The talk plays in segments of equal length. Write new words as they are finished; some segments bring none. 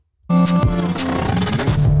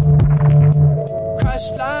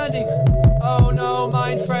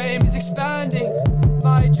expanding,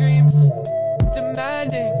 my dreams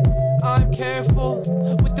demanding. I'm careful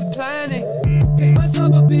with the planning. Paint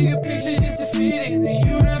myself a bigger picture just to fit in. The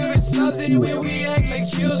universe loves it when we act like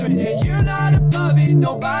children. And you're not above it,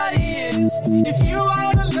 nobody is. If you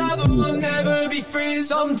are the lover, we'll never be friends.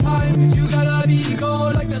 Sometimes you gotta be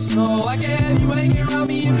cold like the snow. I can have you hanging around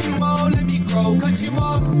me if you won't let me grow. Cut you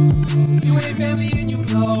off, you ain't family and you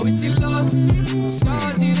know it's your loss.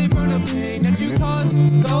 Scars healing from the pain that you caused.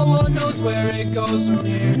 No one knows where it goes from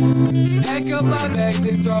here. Pack up my bags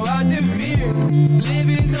and throw out the fear. Live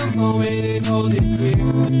in the moment and hold it dear.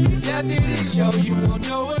 'Cause after this show you won't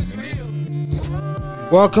know what's real.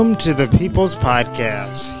 Welcome to the People's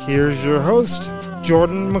Podcast. Here's your host,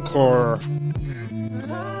 Jordan McClure.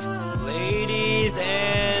 Ladies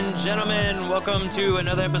and gentlemen, welcome to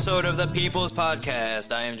another episode of the People's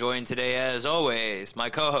Podcast. I am joined today, as always, my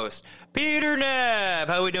co-host, Peter Knapp.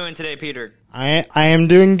 How are we doing today, Peter? I am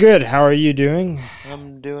doing good. How are you doing?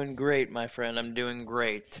 I'm doing great, my friend. I'm doing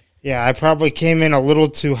great. Yeah, I probably came in a little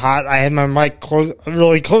too hot. I had my mic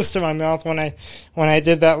really close to my mouth when I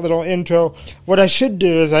did that little intro. What I should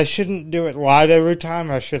do is I shouldn't do it live every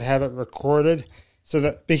time. I should have it recorded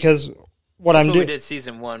because what I'm doing. We did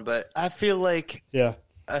season 1, but I feel like I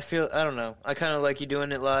don't know. I kind of like you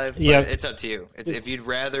doing it live. But yeah, it's up to you. If you'd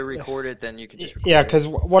rather record it, then you could just record it. Yeah, because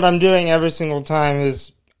what I'm doing every single time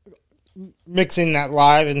is mixing that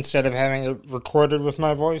live instead of having it recorded with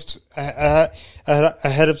my voice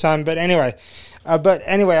ahead of time. But anyway,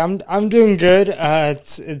 I'm doing good.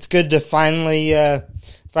 It's good to finally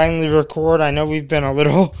record. I know we've been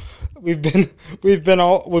all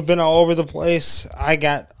over the place. I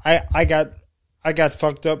got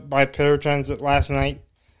fucked up by paratransit last night.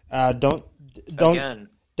 Don't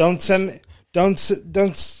send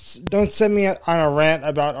me on a rant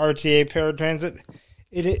about RTA paratransit.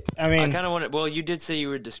 I kind of want to. Well, you did say you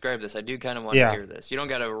would describe this. I do kind of want to hear this. You don't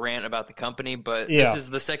got to rant about the company, but this is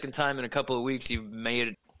the second time in a couple of weeks you've made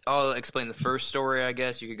it. I'll explain the first story, I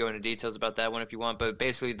guess. You could go into details about that one if you want, but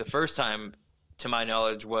basically the first time, to my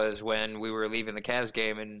knowledge, was when we were leaving the Cavs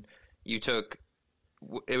game and you took.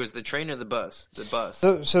 It was the train or the bus? The bus.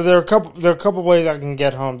 So there are a couple ways I can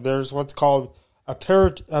get home. There's what's called a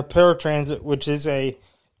paratransit, which is a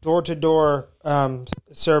door-to-door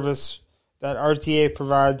service that RTA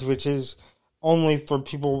provides, which is only for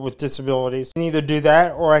people with disabilities. I can either do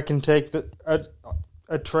that, or I can take a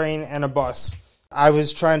train and a bus. I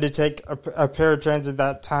was trying to take a paratransit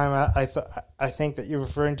that time. I think that you're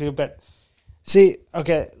referring to, but see,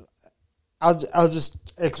 okay, I'll just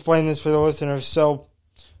explain this for the listeners. So,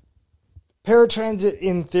 paratransit,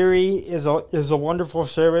 in theory, is a wonderful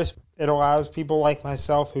service. It allows people like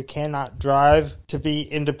myself who cannot drive to be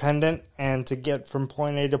independent and to get from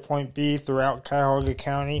point A to point B throughout Cuyahoga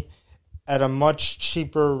County at a much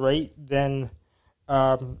cheaper rate than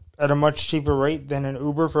an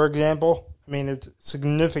Uber, for example. I mean, it's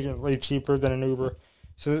significantly cheaper than an Uber.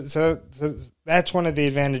 So that's one of the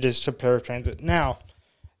advantages to paratransit. Now,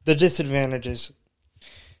 the disadvantages.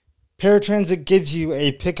 Paratransit gives you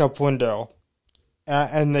a pickup window,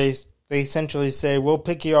 and they essentially say, we'll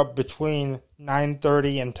pick you up between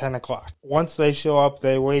 9:30 and 10 o'clock. Once they show up,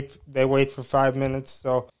 they wait for 5 minutes,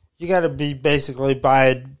 so you got to be basically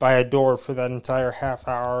by a door for that entire half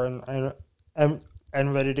hour and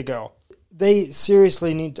ready to go. They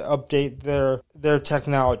seriously need to update their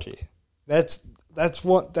technology. That's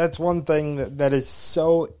one thing that is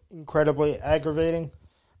so incredibly aggravating,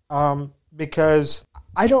 because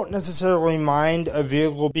I don't necessarily mind a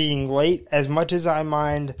vehicle being late as much as I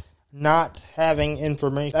mind not having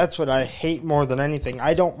information. That's what I hate more than anything.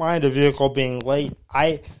 I don't mind a vehicle being late.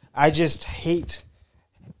 I just hate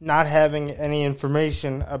not having any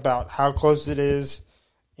information about how close it is,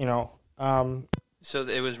 So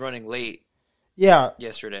it was running late. Yeah.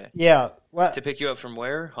 Yesterday. Yeah. To pick you up from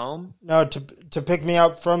where? Home? No, to pick me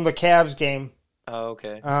up from the Cavs game. Oh,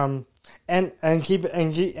 okay. And keep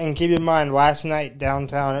in mind, last night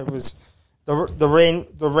downtown it was the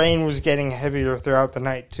rain was getting heavier throughout the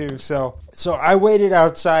night too. So I waited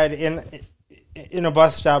outside in a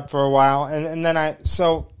bus stop for a while, and then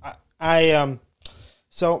so my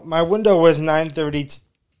window was 9:30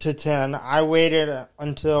 to 10. I waited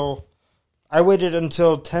until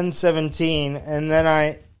 10:17, and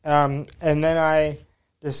then I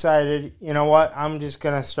decided, you know what, I'm just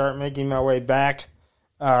gonna start making my way back,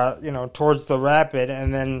 towards the Rapid,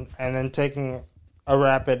 and then taking a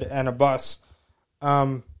Rapid and a bus.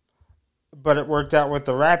 But it worked out with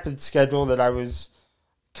the Rapid schedule that I was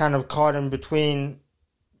kind of caught in between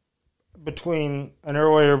an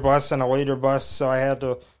earlier bus and a later bus, so I had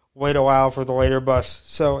to wait a while for the later bus.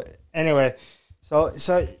 So anyway, so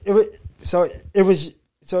so it was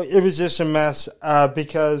just a mess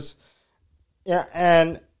because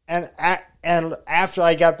and after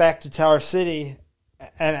I got back to Tower City,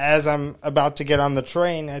 and as I'm about to get on the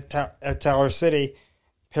train at Tower City,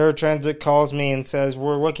 Paratransit calls me and says,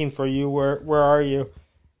 "We're looking for you. Where are you?"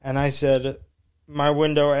 And I said, "My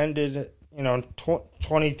window ended,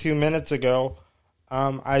 22 minutes ago.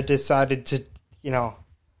 I decided to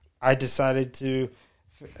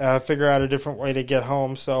figure out a different way to get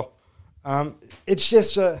home." So it's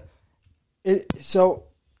just how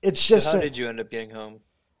did you end up getting home?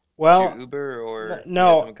 Well, did you Uber or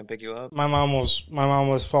no, someone come pick you up? My mom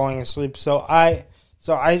was falling asleep, so I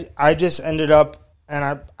just ended up,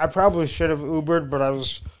 and I probably should have Ubered, but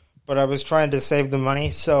I was trying to save the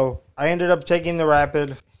money, so I ended up taking the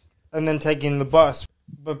Rapid and then taking the bus.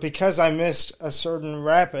 But because I missed a certain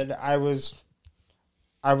Rapid, I was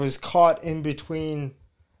caught in between,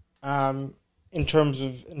 in terms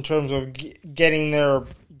of getting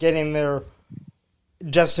there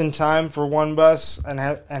just in time for one bus and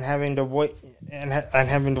having to wait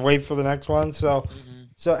having to wait for the next one. So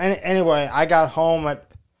anyway, I got home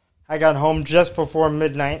just before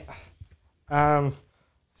midnight.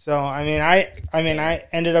 So I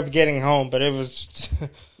ended up getting home, but it was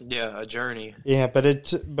a journey. Yeah, but it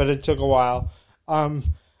took a while. And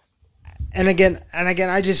again,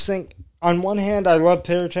 I just think on one hand I love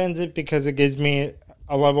paratransit because it gives me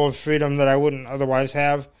a level of freedom that I wouldn't otherwise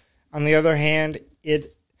have. On the other hand,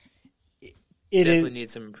 it definitely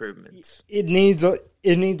needs some improvements. It needs a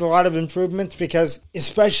lot of improvements because,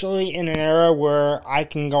 especially in an era where I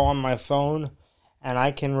can go on my phone and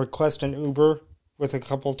I can request an Uber with a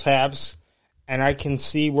couple taps and I can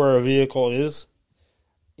see where a vehicle is.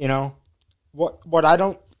 What I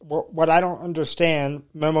don't understand,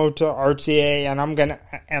 memo to RTA, and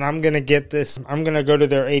I'm gonna get this. I'm gonna go to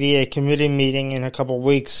their ADA committee meeting in a couple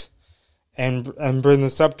weeks and bring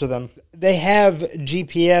this up to them. They have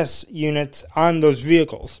GPS units on those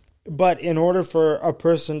vehicles, but in order for a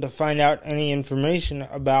person to find out any information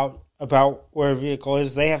about where a vehicle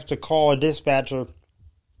is, they have to call a dispatcher,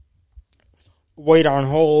 wait on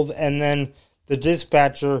hold, and then the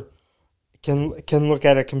dispatcher can look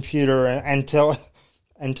at a computer and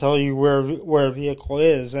tell you where a vehicle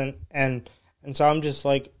is, and so I'm just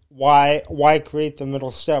like, why create the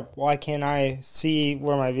middle step? Why can't I see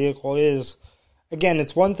where my vehicle is? Again,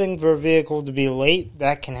 it's one thing for a vehicle to be late.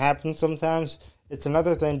 That can happen sometimes. It's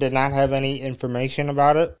another thing to not have any information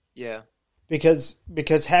about it. Yeah. Because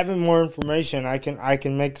having more information, I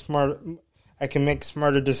can make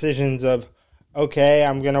smarter decisions of, okay,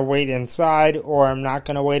 I'm going to wait inside, or I'm not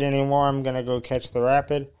going to wait anymore. I'm going to go catch the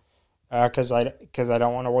Rapid. Because I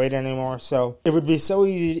don't want to wait anymore. So it would be so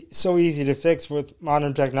easy to fix with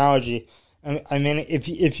modern technology. I mean,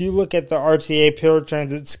 if you look at the RTA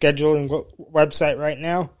paratransit scheduling website right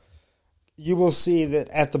now, you will see that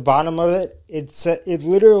at the bottom of it, it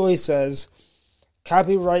literally says,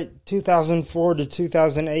 copyright 2004 to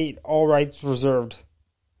 2008, all rights reserved.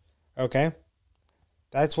 Okay?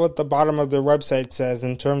 That's what the bottom of their website says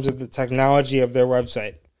in terms of the technology of their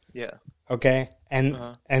website. Yeah. Okay? And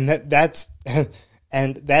that's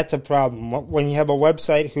a problem when you have a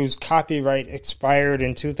website whose copyright expired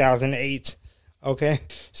in 2008. Okay,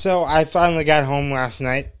 so I finally got home last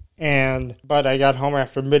night, but I got home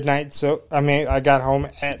after midnight. So I got home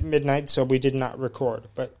at midnight, so we did not record.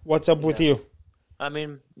 But what's up with you? I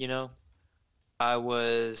mean, I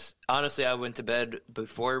went to bed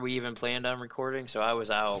before we even planned on recording, so I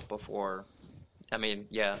was out before. I didn't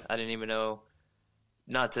even know.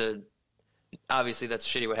 Obviously, that's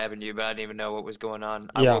shitty what happened to you, but I didn't even know what was going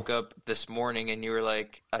on. I woke up this morning, and you were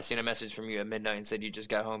like, I seen a message from you at midnight and said you just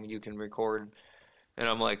got home and you can record. And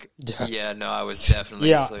I'm like, no, I was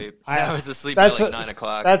definitely asleep. I was asleep by 9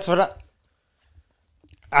 o'clock. That's what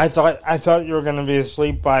I thought. I thought you were going to be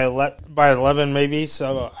asleep by 11 maybe,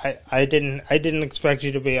 so I didn't expect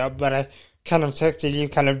you to be up, but I kind of texted you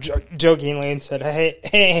kind of jokingly and said,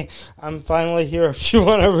 hey, I'm finally here if you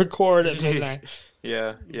want to record at midnight.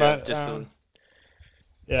 Yeah.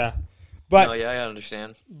 But I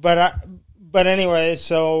understand. But anyway,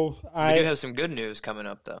 so we do have some good news coming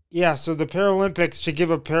up, though. Yeah, so the Paralympics, to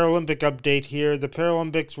give a Paralympic update here, the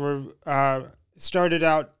Paralympics were started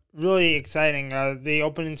out really exciting. The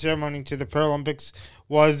opening ceremony to the Paralympics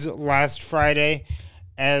was last Friday,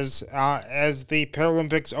 as the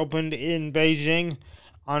Paralympics opened in Beijing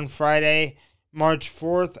on Friday, March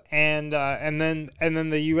 4th, and then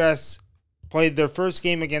the U.S. played their first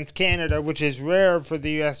game against Canada, which is rare for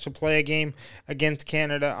the U.S. to play a game against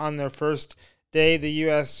Canada on their first day. The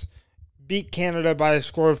U.S. beat Canada by a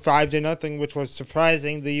score of 5-0, which was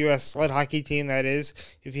surprising. The U.S. sled hockey team, that is.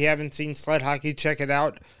 If you haven't seen sled hockey, check it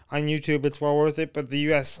out on YouTube. It's well worth it. But the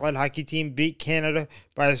U.S. sled hockey team beat Canada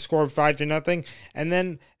by a score of 5-0, and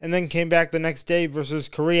then came back the next day versus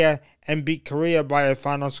Korea and beat Korea by a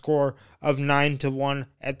final score of 9-1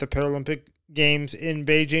 at the Paralympic Games in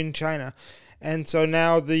Beijing, China. And so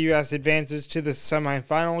now the U.S. advances to the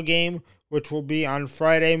semifinal game, which will be on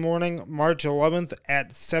Friday morning, March 11th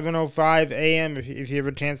at 7:05 a.m. if you have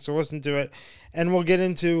a chance to listen to it. And we'll get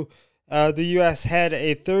into the U.S. had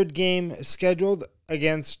a third game scheduled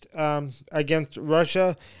against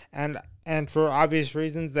Russia, and for obvious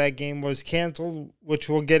reasons, that game was canceled, which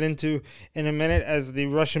we'll get into in a minute, as the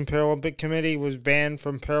Russian Paralympic Committee was banned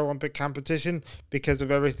from Paralympic competition because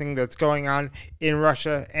of everything that's going on in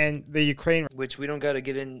Russia and the Ukraine. Which we don't got to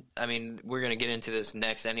get in. I mean, we're going to get into this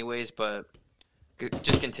next anyways, but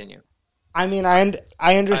just continue. I mean, I understand.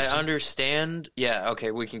 I understand. Yeah,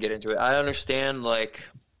 okay, we can get into it. I understand,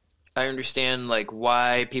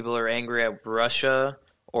 why people are angry at Russia,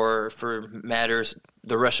 or for matters,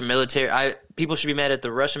 the Russian military. People should be mad at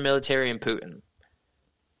the Russian military and Putin.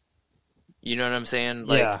 You know what I'm saying?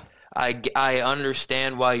 Yeah. I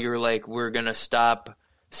understand why you're like, we're going to stop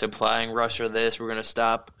supplying Russia this, we're going to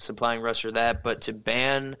stop supplying Russia that, but to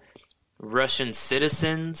ban Russian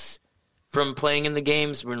citizens from playing in the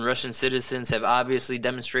games when Russian citizens have obviously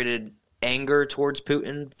demonstrated anger towards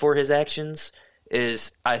Putin for his actions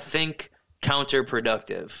is, I think,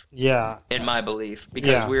 counterproductive. Yeah. In my belief.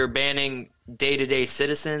 Because we're banning day-to-day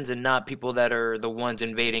citizens and not people that are the ones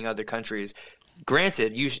invading other countries.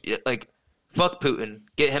 Granted, fuck Putin.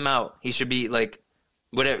 Get him out. He should be,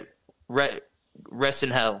 whatever, rest in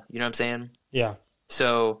hell. You know what I'm saying? Yeah.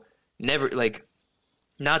 So, never,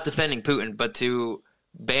 not defending Putin, but to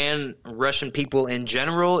ban Russian people in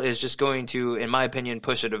general is just going to, in my opinion,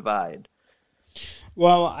 push a divide.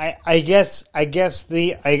 Well, I guess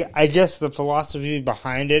the philosophy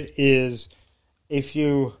behind it is if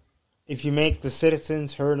you make the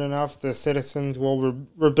citizens heard enough, the citizens will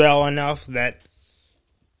rebel enough that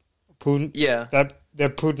Putin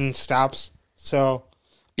that Putin stops. So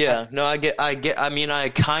I mean, I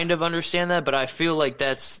kind of understand that, but I feel like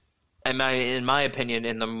that's in my opinion,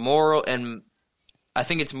 in the moral, and I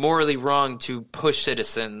think it's morally wrong to push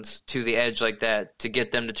citizens to the edge like that to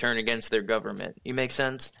get them to turn against their government. You make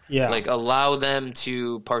sense? Yeah. Allow them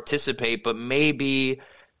to participate, but maybe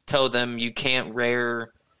tell them you can't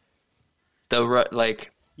rear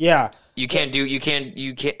Yeah. You can't I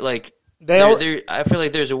feel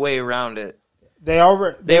like there's a way around it. They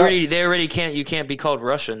already can't. You can't be called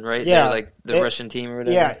Russian, right? Yeah, they're Russian team or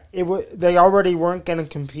whatever. Yeah, they already weren't going to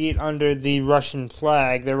compete under the Russian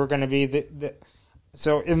flag. They were going to be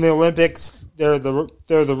so in the Olympics, they're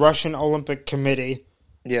the Russian Olympic Committee.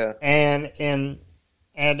 Yeah, and in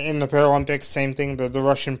the Paralympics, same thing. The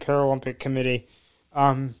Russian Paralympic Committee.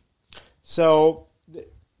 So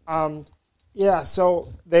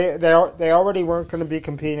they already weren't going to be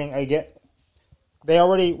competing. They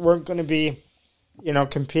already weren't going to be,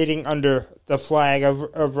 competing under the flag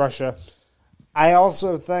of Russia. I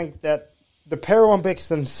also think that the Paralympics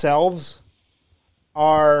themselves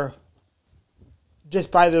are, just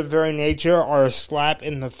by their very nature, are a slap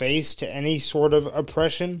in the face to any sort of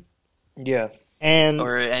oppression. Yeah.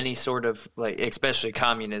 Or any sort of, especially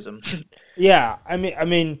communism. Yeah. I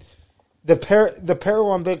mean, the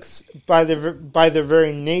Paralympics, by their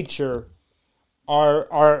very nature,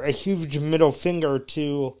 are a huge middle finger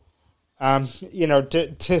to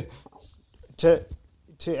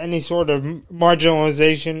any sort of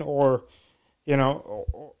marginalization or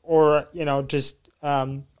just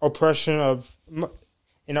oppression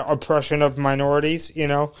of minorities,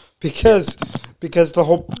 because the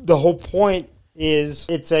whole point is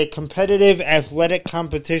it's a competitive athletic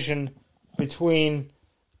competition between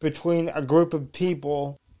a group of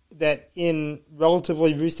people that in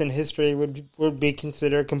relatively recent history would be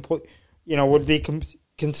considered complete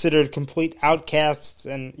complete outcasts,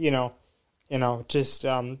 and the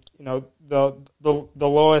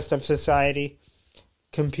lowest of society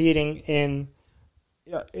competing in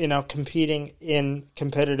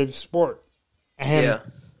competitive sport. And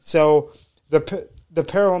so the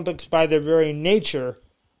Paralympics, by their very nature,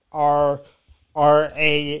 are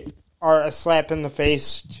a slap in the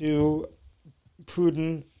face to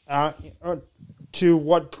Putin, to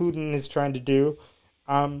what Putin is trying to do.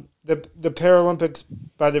 The Paralympics,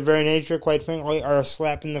 by their very nature, quite frankly, are a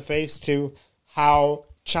slap in the face to how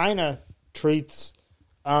China treats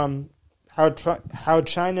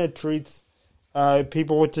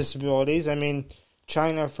people with disabilities. I mean,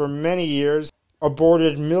 China for many years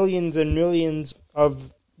aborted millions and millions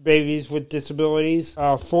of babies with disabilities,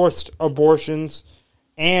 forced abortions,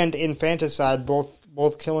 and infanticide,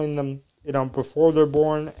 both killing them, before they're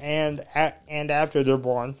born and after they're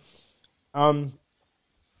born.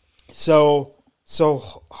 So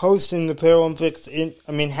hosting the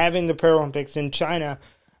Paralympics having the Paralympics in China,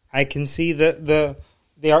 I can see the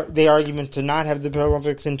argument to not have the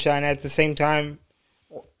Paralympics in China at the same time,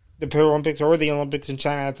 the Paralympics or the Olympics in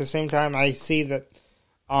China at the same time. I see that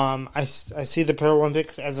I see the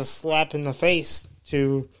Paralympics as a slap in the face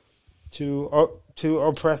to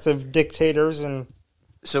oppressive dictators. And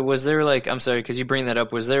so was there I'm sorry, because you bring that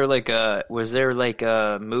up, was there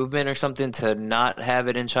a movement or something to not have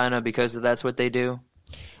it in China because that's what they do?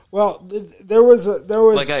 Well, there was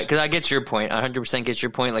because I get your point. I 100% get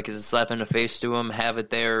your point. Like, it's a slap in the face to them. Have it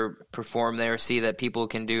there, perform there, see that people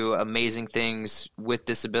can do amazing things with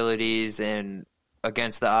disabilities and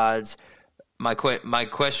against the odds. My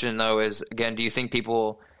question though is, again, do you think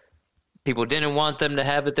people didn't want them to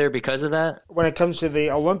have it there because of that? When it comes to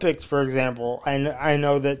the Olympics, for example, I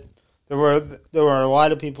know that there were a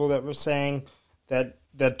lot of people that were saying that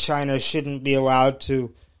China shouldn't be allowed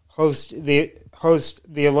to host the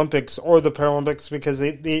Olympics or the Paralympics because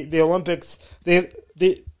the Olympics the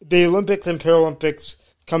Olympics and Paralympics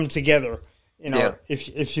come together.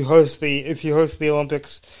 If you host the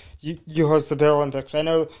Olympics, you host the Paralympics. I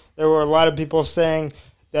know there were a lot of people saying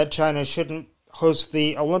that China shouldn't host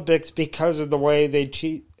the Olympics because of the way they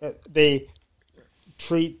treat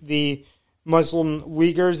the Muslim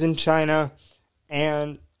Uyghurs in China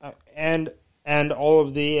and all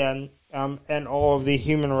of the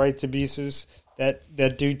human rights abuses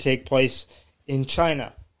that do take place in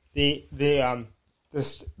China. The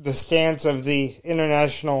stance of the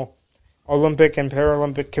International Olympic and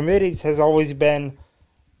Paralympic committees has always been,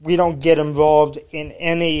 we don't get involved in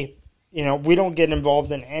any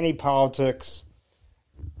politics.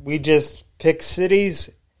 We just pick cities,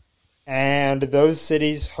 and those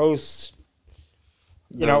cities host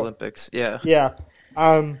the Olympics. Yeah. Yeah.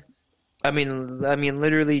 I mean,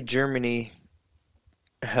 literally, Germany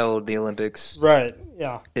held the Olympics. Right.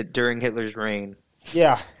 Yeah. During Hitler's reign.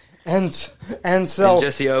 Yeah, and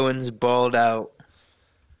Jesse Owens balled out.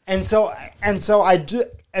 And so I do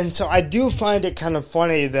find it kind of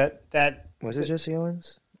funny that was it Jesse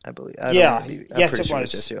Owens? I believe. Yes, it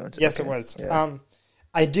was. Jesse Owens. Yes, okay. It was. Yeah.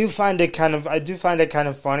 I do find it kind of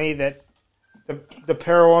funny that the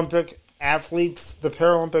Paralympic athletes, the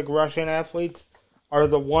Paralympic Russian athletes, are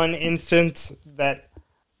the one instance that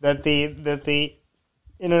the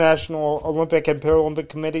International Olympic and Paralympic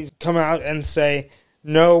committees come out and say,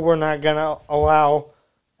 no, we're not going to allow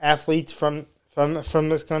athletes from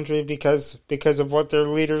this country because of what their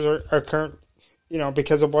leaders are current,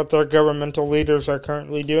 because of what their governmental leaders are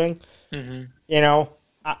currently doing. Mm-hmm.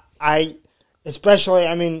 I especially,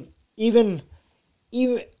 even,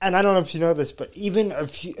 and I don't know if you know this, but even a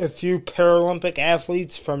few Paralympic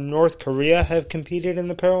athletes from North Korea have competed in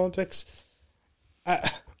the Paralympics,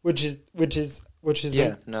 which is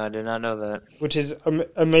no, I did not know that. Which is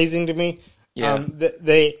amazing to me. Yeah.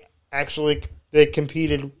 They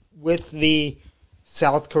competed with the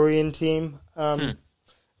South Korean team.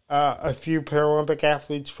 A few Paralympic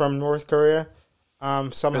athletes from North Korea.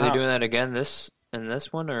 Somehow, are they doing that again in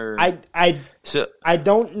this one, or I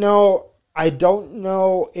don't know. I don't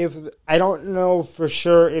know for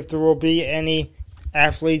sure if there will be any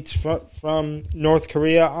athletes from North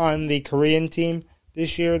Korea on the Korean team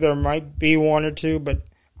this year. There might be one or two, but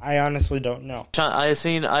I honestly don't know. I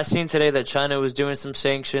seen today that China was doing some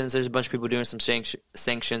sanctions. There's a bunch of people doing some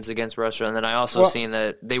sanctions against Russia, and then I also seen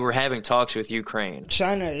that they were having talks with Ukraine.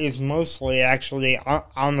 China is mostly actually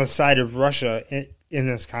on the side of Russia in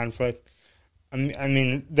this conflict.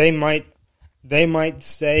 They might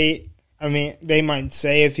say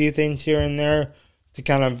a few things here and there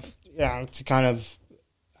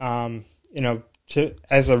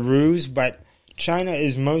as a ruse, but China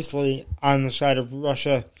is mostly on the side of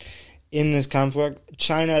Russia in this conflict.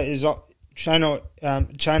 China is also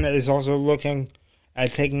looking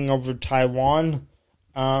at taking over Taiwan,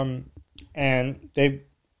 and they're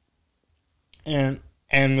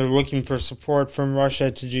looking for support from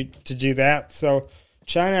Russia to do that. So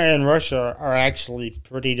China and Russia are actually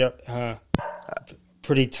pretty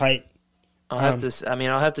tight. I'll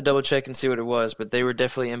have to double check and see what it was, but they were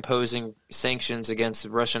definitely imposing sanctions against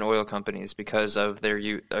Russian oil companies because of their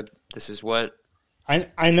this is what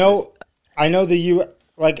I know. I know the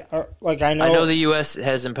I know the U.S.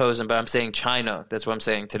 has imposed them, but I'm saying China. That's what I'm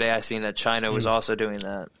saying. Today I seen that China was also doing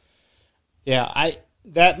that. Yeah,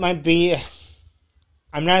 that might be.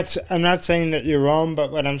 I'm not saying that you're wrong,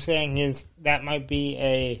 but what I'm saying is that might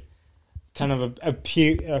be kind of a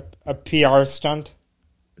PR stunt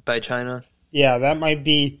by China. Yeah, that might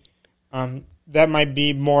be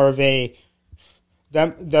more of a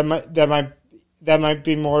that might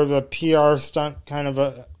be more of a PR stunt, kind of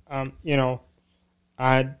a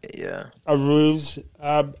a ruse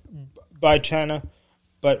by China,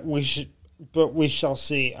 but we shall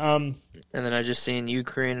see. And then I just seen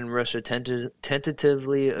Ukraine and Russia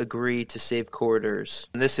tentatively agree to safe corridors.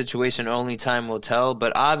 In this situation, only time will tell,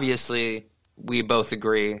 but obviously we both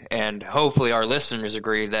agree, and hopefully our listeners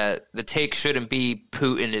agree, that the take shouldn't be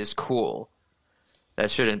Putin is cool. That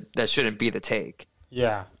shouldn't be the take.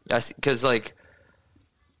 Yeah. Because, like,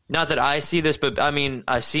 not that I see this, but, I mean,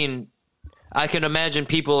 I can imagine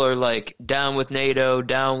people are, like, down with NATO,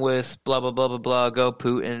 down with blah, blah, blah, blah, blah, go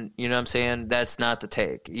Putin. You know what I'm saying? That's not the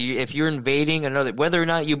take. If you're invading another – whether or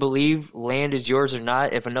not you believe land is yours or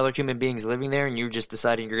not, if another human being is living there and you're just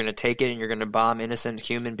deciding you're going to take it and you're going to bomb innocent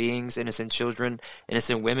human beings, innocent children,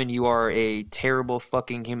 innocent women, you are a terrible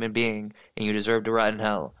fucking human being and you deserve to rot in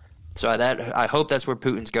hell. So I hope that's where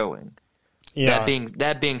Putin's going. Yeah.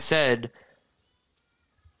 That being said,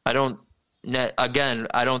 I don't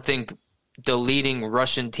think – deleting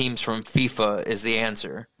Russian teams from FIFA is the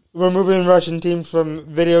answer. Removing Russian teams from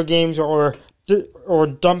video games or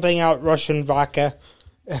dumping out Russian vodka.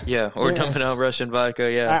 Yeah, or dumping out Russian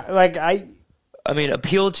vodka, yeah. I mean,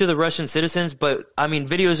 appeal to the Russian citizens, but, I mean,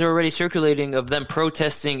 videos are already circulating of them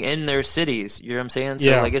protesting in their cities. You know what I'm saying? So,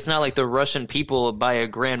 yeah. It's not like the Russian people, by a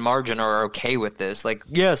grand margin, are okay with this. Like,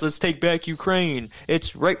 yes, let's take back Ukraine.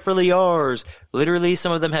 It's rightfully ours. Literally,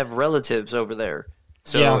 some of them have relatives over there.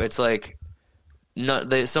 So, yeah. It's like...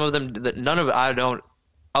 some of them, none of it, I don't,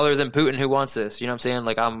 other than Putin, who wants this? You know what I'm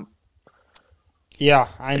saying? Yeah,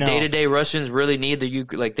 I know. Day-to-day Russians really need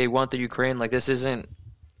they want the Ukraine. Like, this isn't,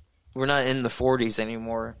 we're not in the 40s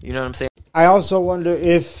anymore. You know what I'm saying? I also wonder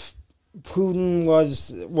if Putin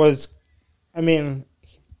was I mean,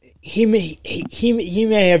 he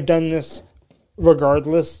may have done this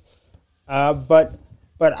regardless, but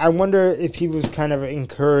I wonder if he was kind of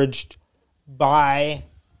encouraged by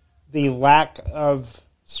the lack of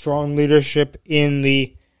strong leadership in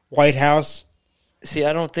the White House. See,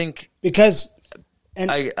 I don't think because,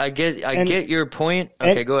 I get your point.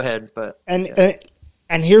 Okay, go ahead. But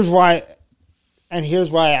and here's why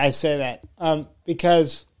I say that.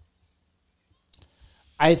 Because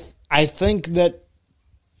I think that,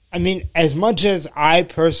 I mean, as much as I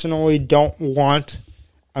personally don't want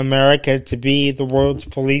America to be the world's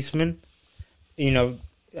policeman, you know,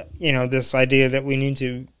 this idea that we need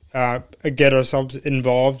to get ourselves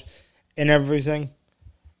involved in everything.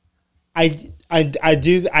 I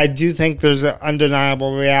do think there's an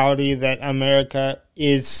undeniable reality that America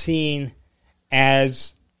is seen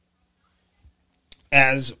as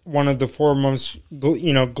one of the foremost,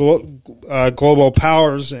 global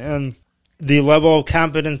powers, and the level of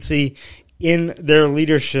competency in their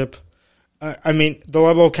leadership. The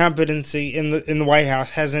level of competency in the White House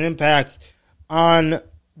has an impact on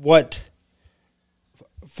what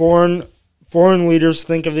foreign leaders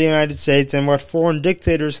think of the United States and what foreign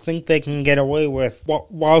dictators think they can get away with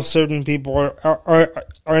while certain people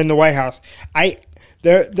are in the White House.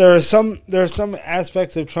 There are some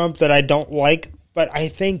aspects of Trump that I don't like, but I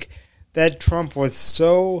think that Trump was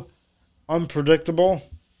so unpredictable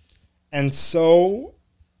and so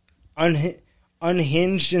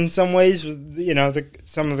unhinged in some ways,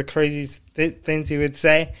 some of the crazy things he would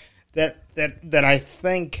say, that I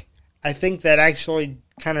think that actually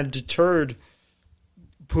kind of deterred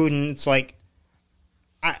Putin. It's like,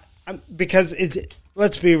 because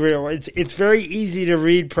let's be real. It's very easy to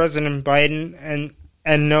read President Biden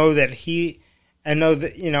and know that he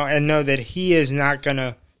is not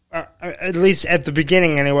gonna, at least at the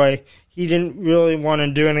beginning anyway, he didn't really want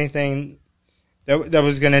to do anything that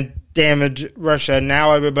was going to damage Russia.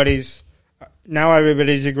 Now everybody's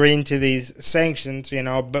agreeing to these sanctions,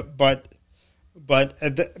 but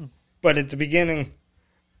at the beginning,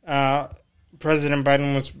 President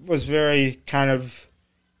Biden was very kind of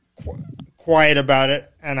quiet about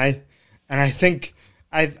it, and I think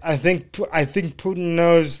Putin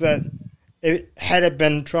knows that had it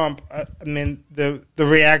been Trump, the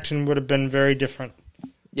reaction would have been very different.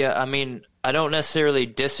 Yeah, I don't necessarily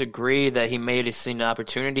disagree that he may have seen an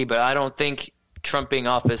opportunity, but I don't think Trump being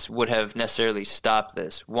office would have necessarily stopped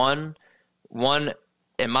this. Putin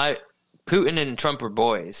and Trump were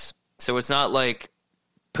boys, so it's not like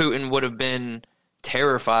Putin would have been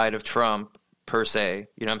terrified of Trump per se.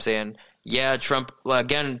 You know what I'm saying? Yeah, Trump,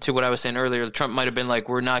 again, to what I was saying earlier, Trump might have been like,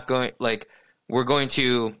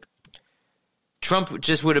 Trump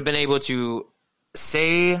just would have been able to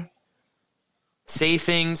say say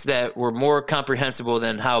things that were more comprehensible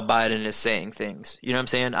than how Biden is saying things. You know what I'm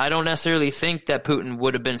saying? I don't necessarily think that Putin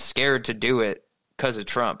would have been scared to do it because of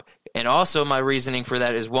Trump. And also my reasoning for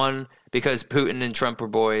that is, one, because Putin and Trump were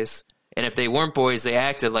boys. And if they weren't boys, they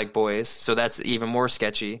acted like boys. So that's even more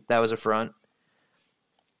sketchy. That was a front.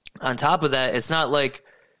 On top of that, it's not like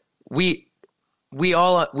we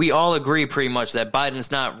all agree pretty much that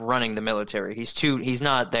Biden's not running the military. He's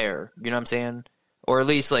not there. You know what I'm saying? Or at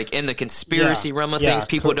least like in the conspiracy realm of things,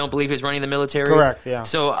 people don't believe he's running the military. Correct, yeah.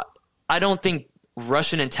 So I don't think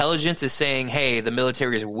Russian intelligence is saying, hey, the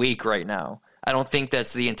military is weak right now. I don't think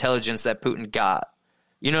that's the intelligence that Putin got.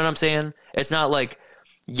 You know what I'm saying? It's not like,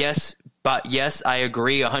 yes, I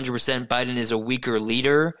agree 100% Biden is a weaker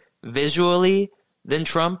leader visually than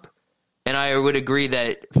Trump. And I would agree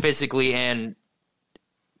that physically and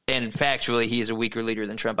factually he is a weaker leader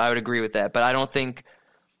than Trump. I would agree with that. But I don't think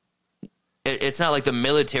it's not like the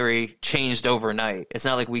military changed overnight. It's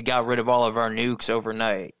not like we got rid of all of our nukes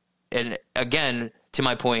overnight. And again, to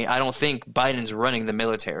my point, I don't think Biden's running the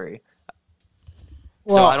military.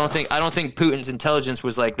 Well, so I don't think Putin's intelligence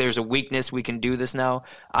was like, there's a weakness, we can do this now.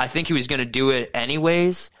 I think he was going to do it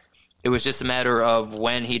anyways. It was just a matter of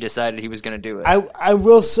when he decided he was going to do it. I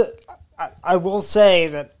will say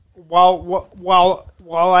that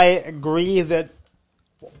while I agree that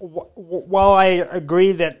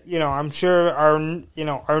I'm sure our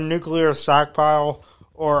nuclear stockpile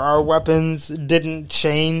or our weapons didn't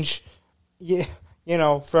change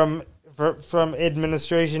from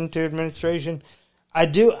administration to administration, I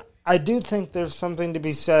do think there's something to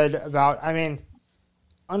be said about, I mean,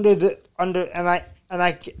 I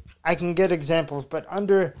can get examples, but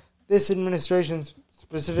under this administration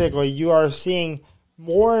specifically, you are seeing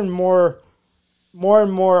more and more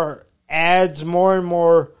ads, more and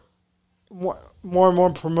more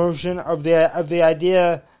promotion of the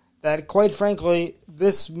idea that, quite frankly,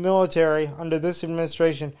 this military under this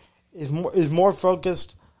administration is more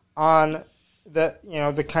focused on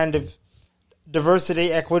the kind of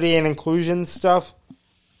diversity, equity, and inclusion stuff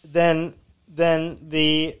than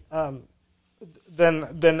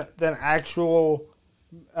actual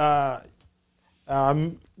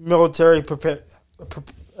military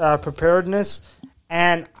preparedness.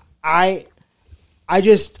 And I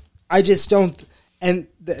just don't, and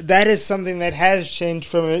that is something that has changed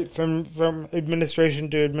from administration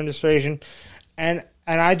to administration, and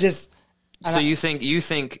I just. So you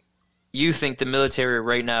think the military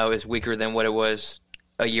right now is weaker than what it was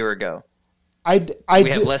a year ago? We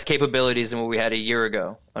have less capabilities than what we had a year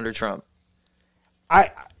ago under Trump. I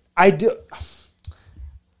do.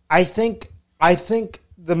 I think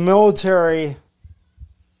the military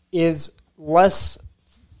is less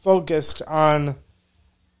focused on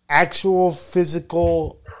actual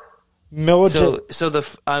physical military.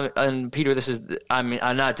 And Peter,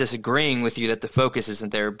 I'm not disagreeing with you that the focus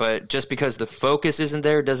isn't there, but just because the focus isn't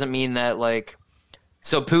there doesn't mean that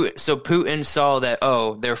So Putin saw that,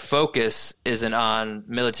 their focus isn't on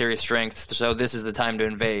military strength, so this is the time to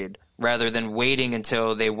invade, rather than waiting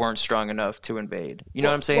until they weren't strong enough to invade. You know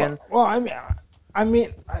what I'm saying? Well, I mean,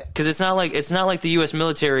 because it's not like the U.S.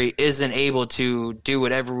 military isn't able to do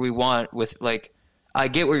whatever we want with, like, I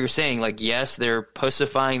get what you're saying. Like, yes, they're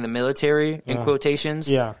pussifying the military in quotations.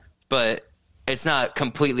 Yeah. But it's not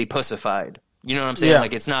completely pussified. You know what I'm saying? Yeah.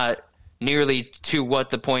 Like, it's not nearly to what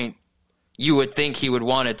the point you would think he would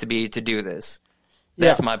want it to be to do this.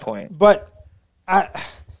 That's my point. But I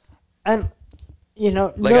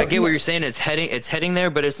get what you're saying. It's heading there,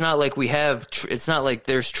 but it's not like we have. It's not like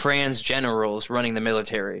there's trans generals running the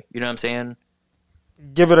military. You know what I'm saying?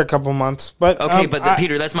 Give it a couple months, but okay.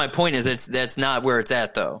 Peter, that's my point. Is that's not where it's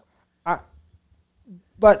at though. I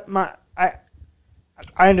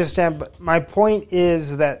understand, but my point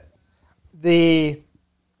is that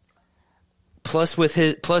plus with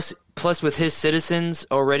his citizens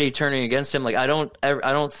already turning against him, like I don't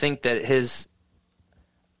think that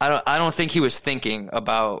I don't think he was thinking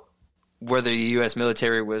about whether the U.S.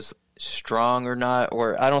 military was strong or not,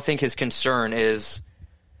 or I don't think his concern is.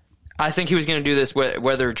 I think he was going to do this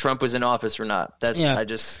whether Trump was in office or not.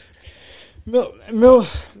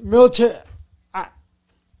 Military. I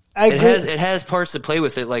agree. It has parts to play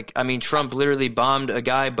with it. Like, I mean, Trump literally bombed a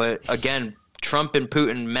guy, but again, Trump and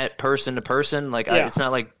Putin met person to person. Like, it's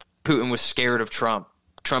not like Putin was scared of Trump.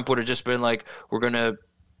 Trump would have just been like, we're gonna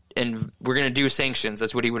do sanctions.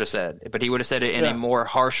 That's what he would have said. But he would have said it in a more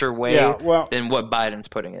harsher way than what Biden's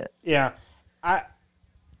putting it. Yeah,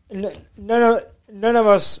 none of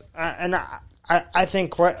us, and I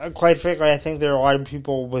think quite frankly, I think there are a lot of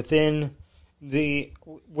people within the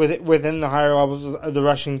higher levels of the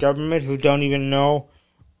Russian government who don't even know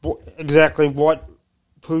exactly what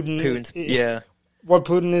Putin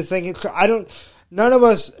is thinking. So none of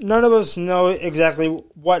us know exactly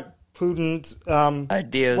what Putin's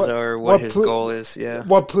ideas are, what his goal is,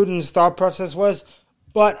 what Putin's thought process was.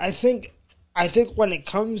 But I think when it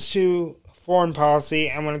comes to foreign policy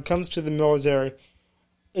and when it comes to the military,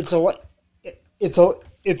 it's a lot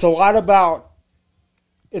about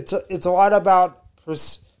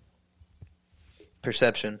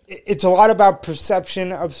perception. It's a lot about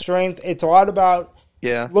perception of strength. It's a lot about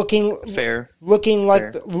looking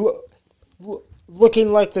like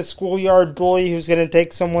the schoolyard bully who's going to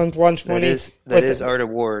take someone's lunch money. That is art of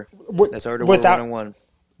war. That's art of war 101.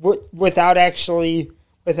 Without actually,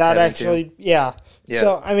 yeah.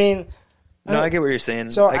 So I mean, I get what you're saying.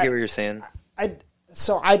 I get what you're saying. I'm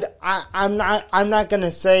not going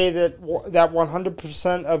to say that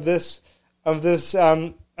 100% of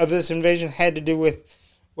this invasion had to do with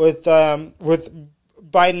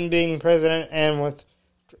Biden being president and with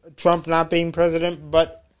Trump not being president,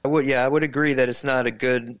 but I would agree that it's not a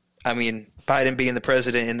good. I mean, Biden being the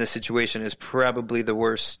president in this situation is probably the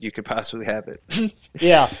worst you could possibly have it.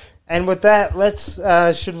 Yeah. And with that,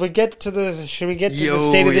 should we get to the State of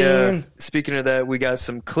the Union? Speaking of that, we got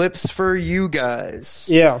some clips for you guys.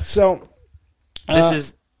 Yeah, so this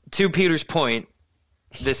is, to Peter's point,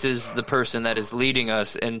 this is the person that is leading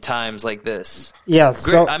us in times like this. Yeah,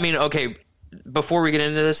 so I mean, okay, before we get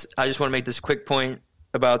into this, I just want to make this quick point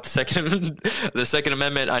about the Second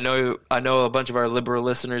Amendment. I know a bunch of our liberal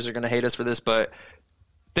listeners are going to hate us for this, but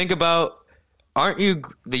think about, the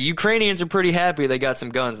Ukrainians are pretty happy they got some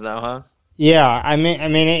guns now, huh? Yeah, I mean,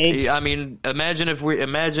 imagine if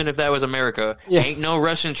that was America. Yeah. Ain't no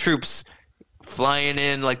Russian troops flying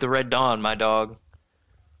in like the Red Dawn, my dog.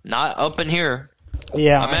 Not up in here.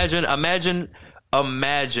 Yeah. Imagine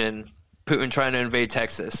Putin trying to invade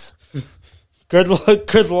Texas. Good luck.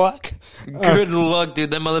 Good luck, dude.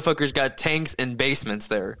 Them motherfuckers got tanks and basements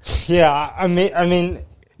there. Yeah, I mean.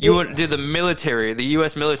 You would do the military. The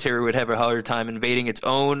U.S. military would have a harder time invading its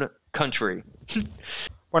own country.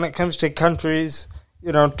 When it comes to countries,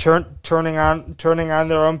 turning on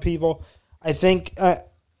their own people, I think a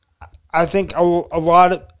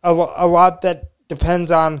lot that depends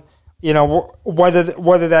on whether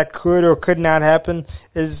that could or could not happen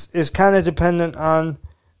is kind of dependent on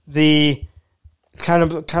the kind of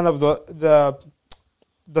the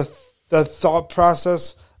thought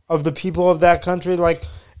process of the people of that country, like.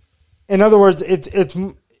 In other words,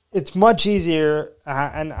 it's much easier,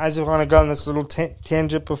 and I just want to go on this little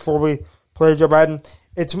tangent before we play Joe Biden.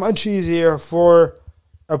 It's much easier for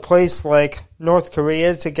a place like North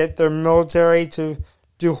Korea to get their military to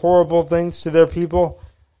do horrible things to their people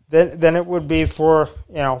than it would be for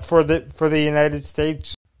the United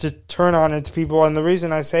States to turn on its people. And the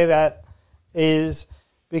reason I say that is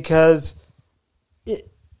because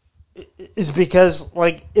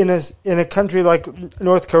like in a country like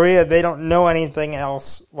North Korea, they don't know anything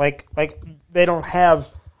else. Like they don't have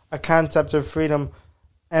a concept of freedom,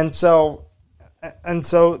 and so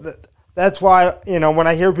that's why when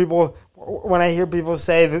I hear people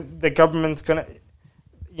say that the government's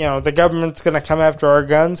gonna come after our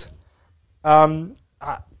guns, I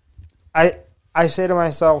say to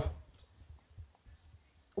myself,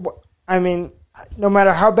 I mean. No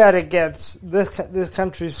matter how bad it gets, this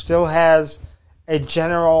country still has a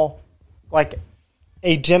general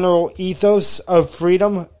ethos of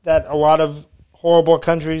freedom that a lot of horrible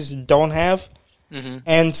countries don't have,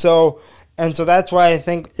 and so that's why I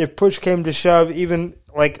think if push came to shove, even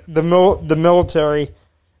like the military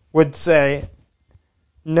would say,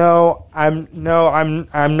 no, I'm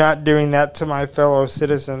not doing that to my fellow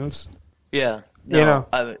citizens. Yeah, no,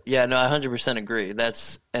 I 100% agree.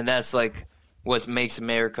 That's like. What makes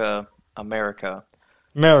America, yes.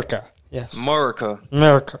 America,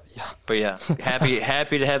 yeah. But yeah,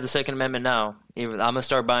 happy to have the Second Amendment now. Even I'm gonna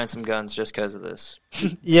start buying some guns just because of this.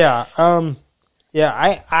 Yeah, I'm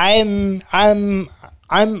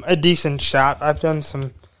a decent shot. I've done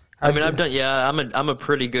some. I'm a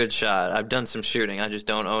pretty good shot. I've done some shooting. I just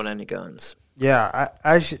don't own any guns. Yeah,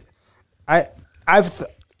 I've at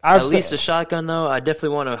least a shotgun though. I definitely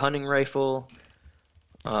want a hunting rifle.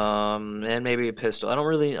 And maybe a pistol. I don't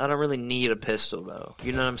really need a pistol though.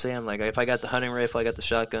 You know what I'm saying? Like if I got the hunting rifle, I got the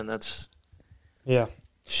shotgun. That's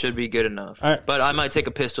should be good enough. Right. But I might take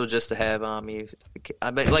a pistol just to have on me.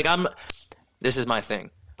 This is my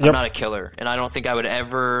thing. I'm not a killer, and I don't think I would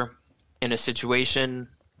ever, in a situation,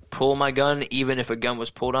 pull my gun, even if a gun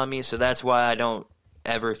was pulled on me. So that's why I don't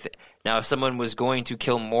ever. Now, if someone was going to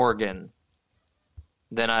kill Morgan,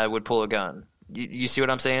 then I would pull a gun. You see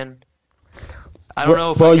what I'm saying? I don't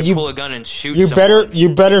know if I can pull a gun and shoot someone. You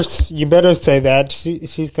better say that.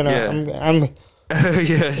 She's gonna. Yeah.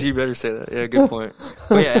 Yeah, you better say that. Yeah, good point.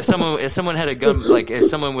 But yeah, if someone had a gun, like if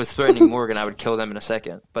someone was threatening Morgan, I would kill them in a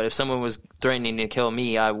second. But if someone was threatening to kill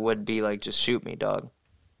me, I would be like, just shoot me, dog.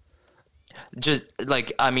 Just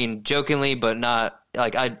like, I mean, jokingly, but not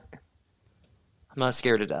like I'm not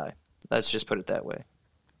scared to die. Let's just put it that way.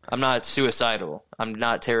 I'm not suicidal. I'm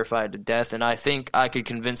not terrified to death, and I think I could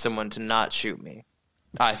convince someone to not shoot me.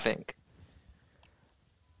 I think.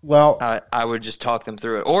 Well, I would just talk them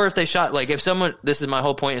through it. Or if they shot, like if someone, this is my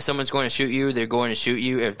whole point. If someone's going to shoot you, they're going to shoot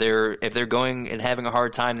you. If they're going and having a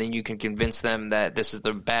hard time, then you can convince them that this is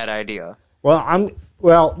the bad idea. Well,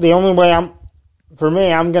 the only way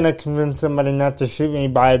I'm going to convince somebody not to shoot me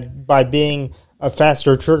by being a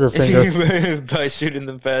faster trigger finger. By shooting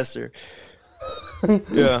them faster.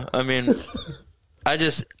 Yeah, I mean, I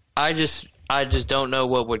just don't know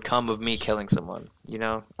what would come of me killing someone. You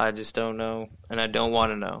know, I just don't know, and I don't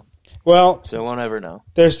want to know. Well, so I won't ever know.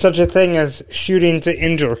 There's such a thing as shooting to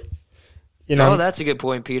injure. You know. Oh, that's a good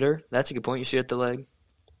point, Peter. That's a good point. You shoot at the leg.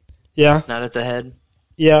 Yeah. Not at the head.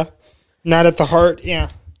 Yeah. Not at the heart.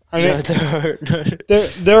 Yeah. I mean, not at the heart.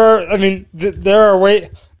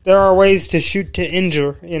 There are ways to shoot to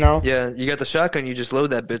injure. You know. Yeah, you got the shotgun. You just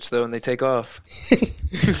load that bitch though, and they take off.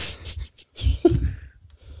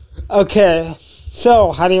 Okay,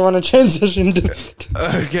 so how do you want to transition to?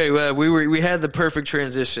 Okay, well, we had the perfect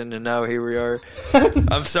transition, and now here we are.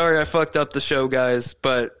 I'm sorry I fucked up the show, guys,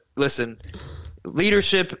 but listen,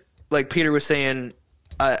 leadership, like Peter was saying,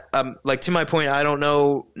 I'm like, to my point, I don't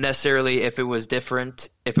know necessarily if it was different,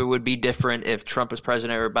 if it would be different if Trump was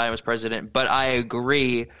president or Biden was president, but I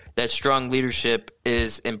agree that strong leadership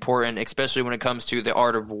is important, especially when it comes to the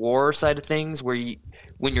art of war side of things, where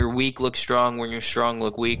when you're weak, look strong. When you're strong,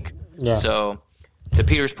 look weak. Yeah. So, to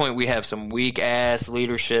Peter's point, we have some weak-ass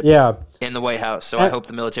leadership in the White House, so I hope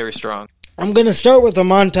the military is strong. I'm going to start with a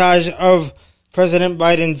montage of President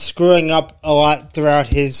Biden screwing up a lot throughout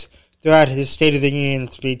his State of the Union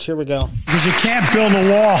speech. Here we go. Because you can't build a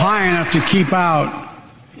wall high enough to keep out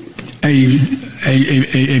a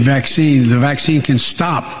vaccine. The vaccine can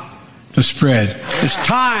stop the spread. It's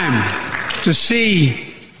time to see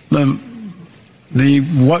the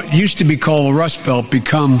what used to be called the Rust Belt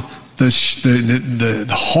become the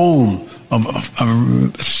home of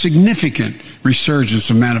a significant resurgence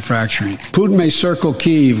of manufacturing. Putin may circle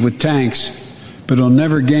Kyiv with tanks, but he'll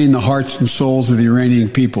never gain the hearts and souls of the Iranian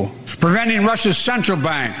people. Preventing Russia's central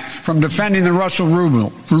bank from defending the Russian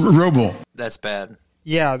ruble. That's bad.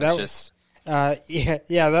 Yeah, that was that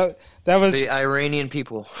was the Iranian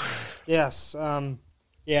people. Yes. The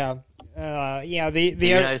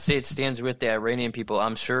United States stands with the Iranian people.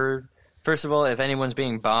 I'm sure. First of all, if anyone's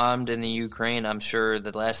being bombed in the Ukraine, I'm sure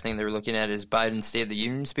the last thing they're looking at is Biden's State of the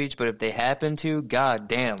Union speech. But if they happen to, god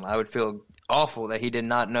damn, I would feel awful that he did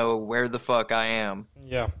not know where the fuck I am.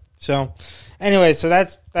 Yeah. So, anyway, so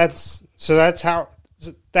that's how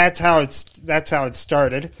it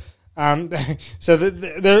started. So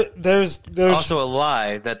there's also a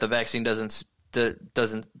lie that the vaccine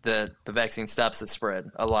the vaccine stops the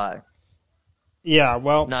spread. A lie. Yeah,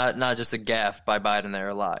 well, not just a gaffe by Biden there,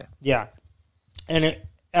 a lie. Yeah, and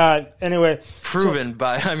anyway, proven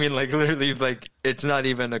by. I mean, like literally, like it's not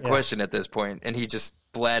even a question at this point, and he just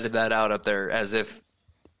blatted that out up there as if.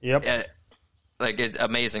 Yep. Like it's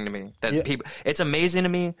amazing to me that people. It's amazing to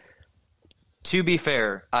me. To be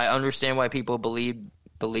fair, I understand why people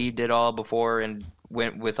believed it all before and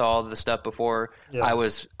went with all the stuff before. Yeah. I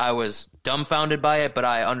was dumbfounded by it, but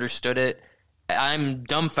I understood it. I'm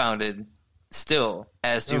dumbfounded still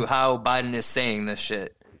as to how Biden is saying this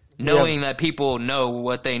shit, knowing that people know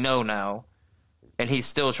what they know now, and he's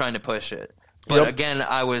still trying to push it. But again,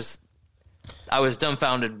 I was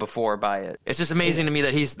dumbfounded before by it. It's just amazing to me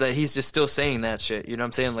that he's just still saying that shit. You know what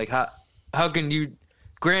I'm saying? Like how can you?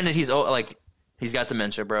 Granted, he's got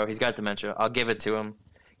dementia, bro. He's got dementia. I'll give it to him.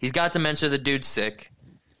 He's got dementia. The dude's sick.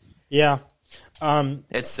 Yeah.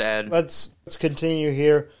 It's sad. Let's continue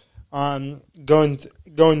here.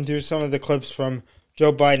 Going through some of the clips from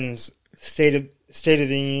Joe Biden's State of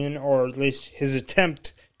the Union, or at least his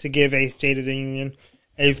attempt to give a State of the Union,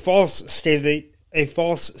 a false State of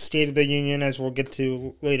the Union, as we'll get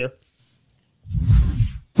to later.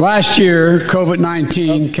 Last year,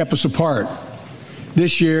 COVID-19 kept us apart.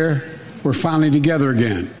 This year, we're finally together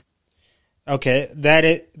again. Okay,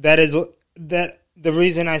 the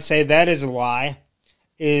reason I say that is a lie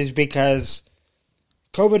is because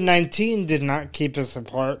COVID-19 did not keep us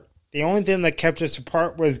apart. The only thing that kept us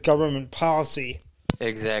apart was government policy.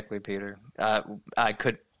 Exactly, Peter.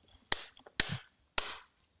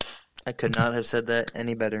 I could not have said that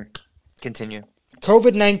any better. Continue.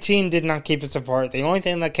 COVID-19 did not keep us apart. The only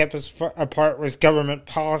thing that kept us apart was government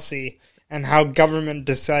policy and how government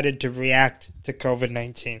decided to react to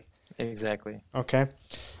COVID-19. Exactly. Okay.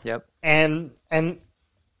 Yep. And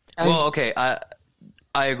well, okay, I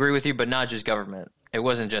agree with you, but not just government. It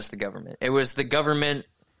wasn't just the government. It was the government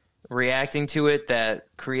reacting to it that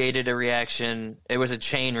created a reaction. It was a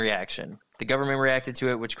chain reaction. The government reacted to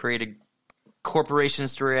it, which created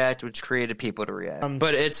corporations to react, which created people to react.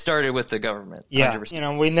 But it started with the government. Yeah,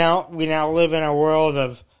 100%. We now live in a world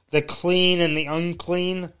of the clean and the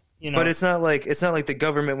unclean. But it's not like the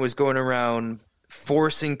government was going around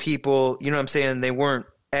forcing people. You know what I'm saying? They weren't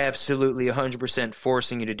absolutely 100%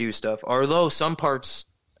 forcing you to do stuff. Although some parts,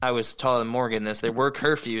 I was telling Morgan this, there were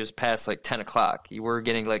curfews past like 10 o'clock. You were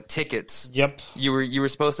getting like tickets. Yep. You were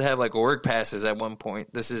supposed to have like work passes at one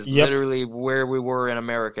point. This is literally where we were in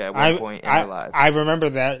America at one point in our lives. I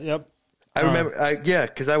remember that. Yep. I remember,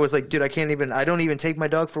 because I was like, dude, I don't even take my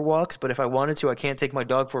dog for walks, but if I wanted to, I can't take my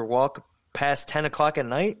dog for a walk past 10 o'clock at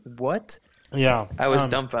night? What? Yeah. I was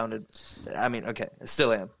dumbfounded. I mean, okay, I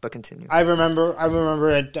still am, but continue. I remember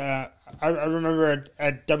at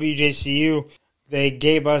WJCU, they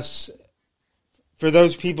gave us, for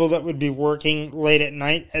those people that would be working late at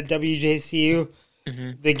night at WJCU,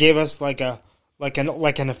 they gave us like an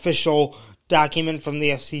official document from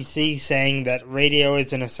the FCC saying that radio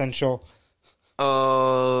is an essential.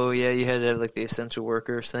 Oh yeah, you had to have like the essential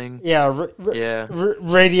workers thing. Yeah,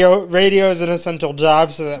 radio is an essential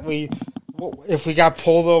job, so that if we got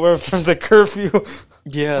pulled over for the curfew.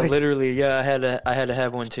 Yeah, literally. Yeah, I had to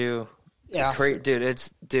have one too. Yeah,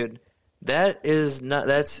 dude. That is not.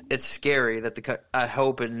 It's scary that I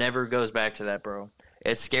hope it never goes back to that, bro.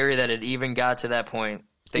 It's scary that it even got to that point.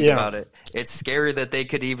 Think about it. It's scary that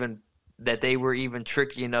they were even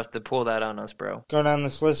tricky enough to pull that on us, bro. Going down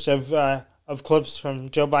this list of clips from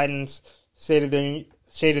Joe Biden's State of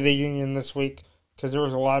the Union this week, because there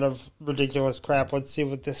was a lot of ridiculous crap. Let's see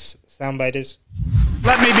what this soundbite is.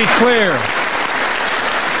 Let me be clear.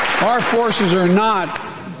 Our forces are not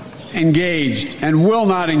engaged and will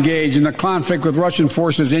not engage in the conflict with Russian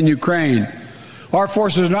forces in Ukraine. Our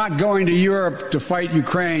forces are not going to Europe to fight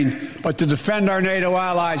Ukraine, but to defend our NATO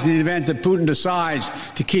allies in the event that Putin decides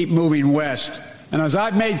to keep moving west. And as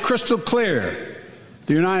I've made crystal clear,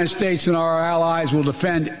 the United States and our allies will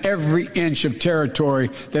defend every inch of territory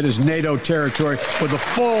that is NATO territory with the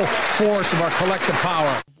full force of our collective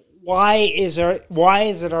power. Why is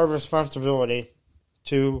it our responsibility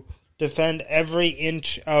to defend every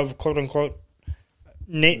inch of quote unquote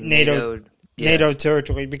NATO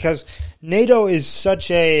territory? Because NATO is such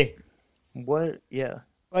a what? Yeah.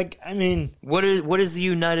 Like, I mean, what is the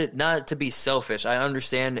United? Not to be selfish, I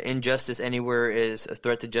understand injustice anywhere is a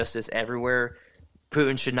threat to justice everywhere.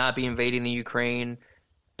 Putin should not be invading the Ukraine,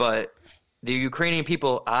 but the Ukrainian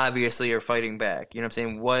people obviously are fighting back. You know what I'm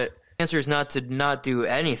saying? What answer is not to not do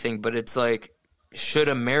anything, but it's like, should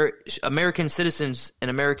American citizens and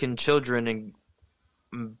American children and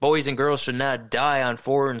boys and girls should not die on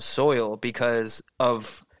foreign soil because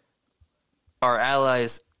of our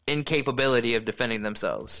allies' incapability of defending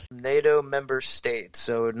themselves. NATO member states.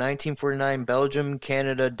 So 1949, Belgium,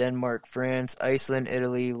 Canada, Denmark, France, Iceland,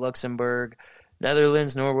 Italy, Luxembourg,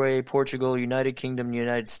 Netherlands, Norway, Portugal, United Kingdom,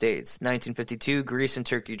 United States. 1952, Greece and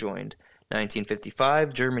Turkey joined.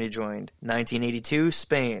 1955, Germany joined. 1982,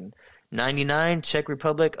 Spain. 1999, Czech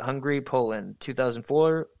Republic, Hungary, Poland.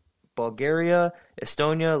 2004, Bulgaria,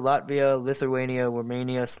 Estonia, Latvia, Lithuania,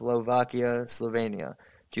 Romania, Slovakia, Slovenia.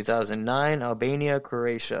 2009, Albania,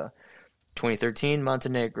 Croatia. 2013,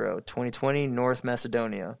 Montenegro. 2020, North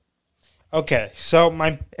Macedonia. Okay, so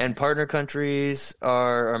and partner countries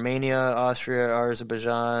are Armenia, Austria,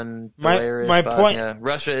 Azerbaijan, Belarus, Bosnia.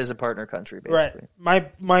 Russia is a partner country, basically.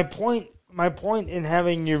 Right. My point in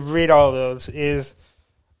having you read all those is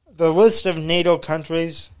the list of NATO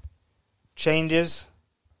countries changes.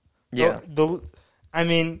 Yeah.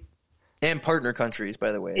 And partner countries,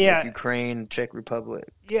 by the way. Yeah. Like Ukraine, Czech Republic.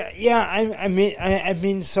 Yeah. I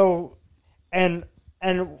mean, so, and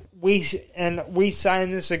we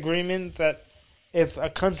signed this agreement that if a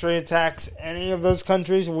country attacks any of those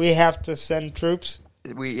countries, we have to send troops.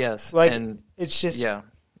 Yes. Like, and it's just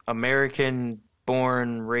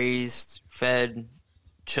American-born, raised, fed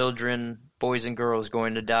children, boys and girls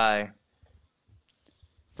going to die.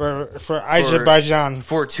 For Azerbaijan.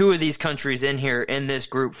 For two of these countries in here, in this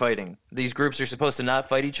group fighting. These groups are supposed to not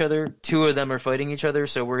fight each other. Two of them are fighting each other,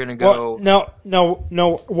 so we're going to go... Well,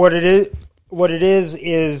 no. What it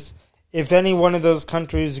is if any one of those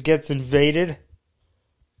countries gets invaded,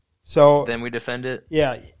 so... Then we defend it?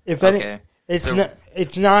 Yeah.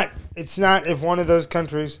 It's not if one of those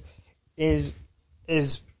countries is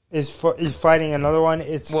fighting another one.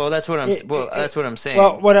 That's what I'm saying.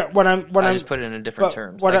 Well, I just put it in different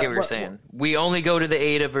terms. I get what you're saying. We only go to the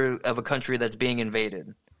aid of a country that's being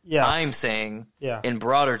invaded. Yeah. I'm saying in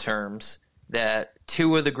broader terms that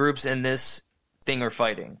two of the groups in this thing are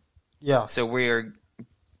fighting. Yeah. So we're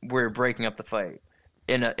breaking up the fight.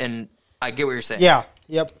 And I get what you're saying. Yeah.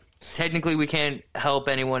 Yep. Technically, we can't help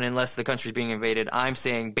anyone unless the country's being invaded. I'm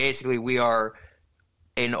saying basically we are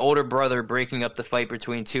an older brother breaking up the fight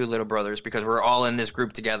between two little brothers because we're all in this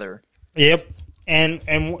group together. Yep. And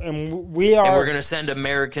we are. And we're going to send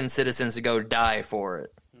American citizens to go die for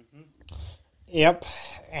it. Yep.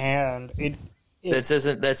 And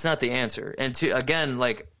that's not the answer. And again,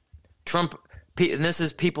 like Trump, and this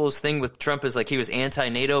is people's thing with Trump is like he was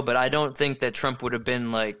anti-NATO, but I don't think that Trump would have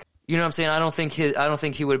been like, you know what I'm saying? I don't think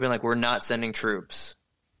he would have been like, we're not sending troops.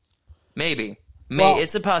 Maybe.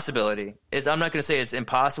 It's a possibility. I'm not going to say it's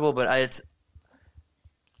impossible, but it's.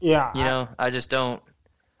 Yeah. I just don't.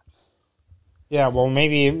 Yeah. Well,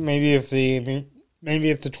 maybe if the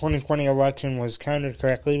 2020 election was counted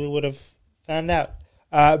correctly, we would have found out.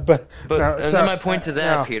 But my point to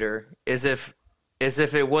that, Peter, is if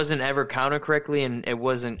it wasn't ever counted correctly and it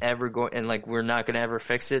wasn't ever going, and like we're not going to ever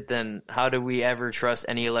fix it, then how do we ever trust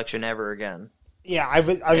any election ever again? Yeah,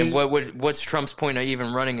 what's Trump's point of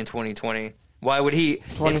even running in 2020? Why would he?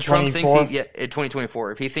 If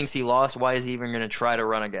 2024. If he thinks he lost, why is he even going to try to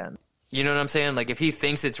run again? You know what I'm saying? Like if he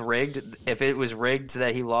thinks it's rigged, if it was rigged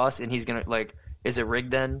that he lost, and he's gonna like. Is it rigged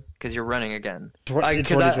then? Because you're running again. Because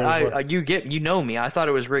you know me. I thought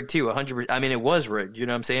it was rigged too. 100%. I mean, it was rigged. You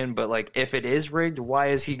know what I'm saying? But like, if it is rigged, why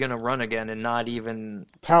is he gonna run again and not even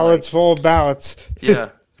pallets full of ballots? Yeah,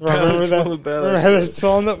 remember that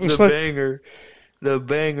song that we the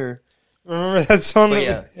banger. Remember that song?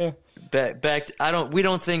 I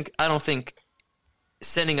don't think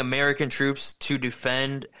sending American troops to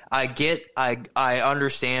defend. I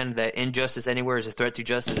understand that injustice anywhere is a threat to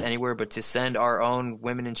justice anywhere, but to send our own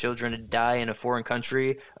women and children to die in a foreign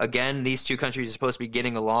country, again, these two countries are supposed to be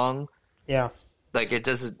getting along. Yeah. Like it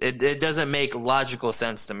doesn't make logical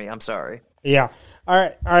sense to me. I'm sorry. Yeah.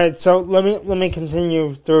 All right. So let me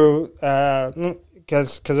continue through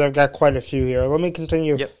because I've got quite a few here. Let me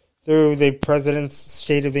continue through the President's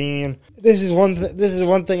State of the Union. This is one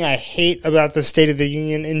thing I hate about the State of the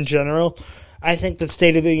Union in general. I think the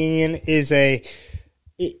State of the Union is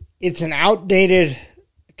it's an outdated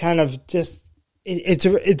kind of just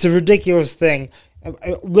it's a ridiculous thing.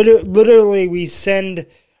 Literally, we send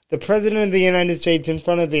the President of the United States in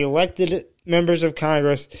front of the elected members of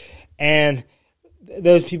Congress, and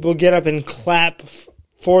those people get up and clap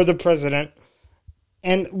for the President.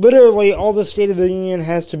 And literally, all the State of the Union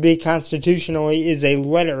has to be constitutionally is a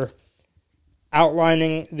letter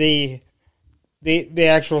outlining the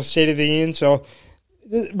actual State of the Union. So,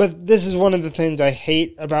 but this is one of the things I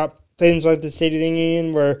hate about things like the State of the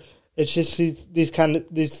Union, where it's just these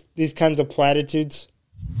kinds of platitudes.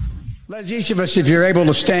 Let each of us, if you're able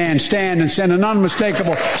to stand and send an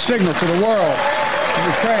unmistakable signal to the world of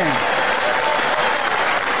Ukraine.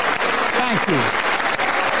 Thank you.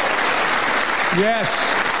 Yes.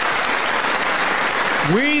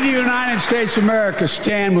 We, the United States of America,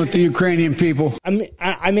 stand with the Ukrainian people. I mean,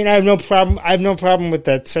 I have no problem. I have no problem with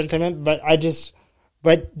that sentiment, but just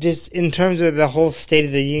in terms of the whole State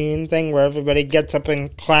of the Union thing, where everybody gets up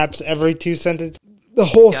and claps every 2 sentences, the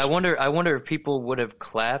whole. Yeah, I wonder if people would have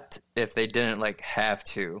clapped if they didn't have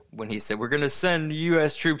to when he said we're going to send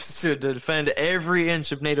U.S. troops to defend every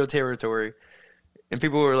inch of NATO territory. And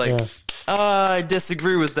people were like, I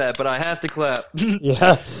disagree with that, but I have to clap.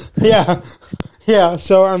 Yeah.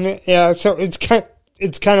 So so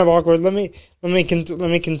it's kind of awkward. Let me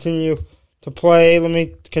continue to play. Let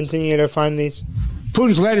me continue to find these.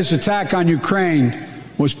 Putin's latest attack on Ukraine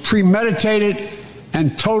was premeditated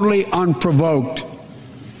and totally unprovoked.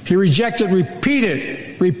 He rejected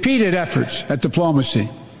repeated efforts at diplomacy.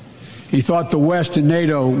 He thought the West and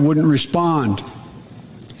NATO wouldn't respond.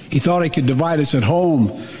 He thought he could divide us at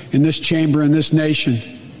home, in this chamber, in this nation.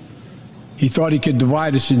 He thought he could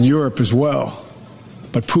divide us in Europe as well.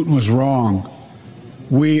 But Putin was wrong.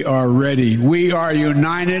 We are ready. We are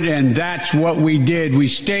united, and that's what we did. We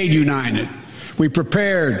stayed united. We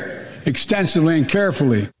prepared extensively and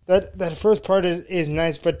carefully. That first part is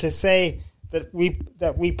nice, but to say that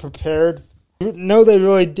we prepared, no, they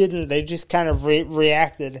really didn't. They just kind of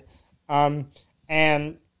reacted. And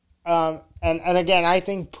again, I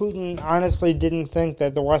think Putin honestly didn't think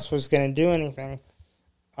that the West was going to do anything.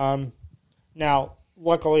 Now,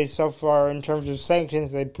 luckily, so far in terms of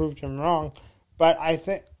sanctions, they proved him wrong. But I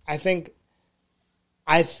think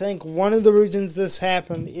I think one of the reasons this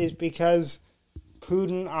happened is because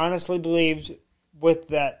Putin honestly believed with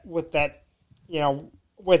the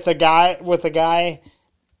guy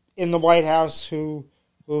in the White House who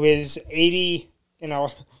is 80,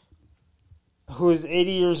 who is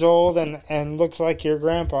 80 years old and looks like your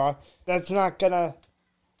grandpa. That's not gonna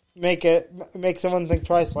make someone think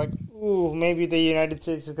twice. Like, ooh, maybe the United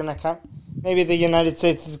States is gonna come. Maybe the United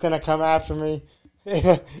States is gonna come after me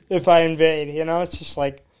if I invade. It's just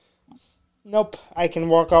like, nope, I can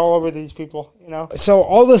walk all over these people. So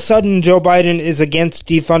all of a sudden, Joe Biden is against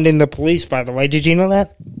defunding the police. By the way, did you know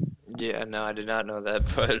that? Yeah, no, I did not know that,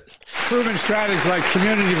 but... Proven strategies like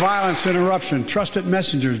community violence interruption, trusted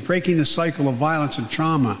messengers, breaking the cycle of violence and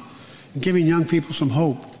trauma, and giving young people some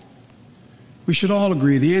hope. We should all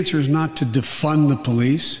agree the answer is not to defund the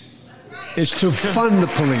police. It's to fund the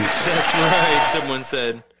police. That's right, someone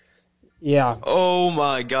said. Yeah. Oh,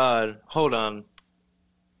 my God. Hold on.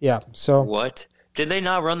 Yeah, so... What? Did they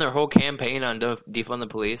not run their whole campaign on defund the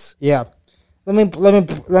police? Yeah. Let me play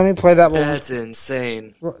that one. That's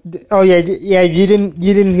insane. Oh yeah. You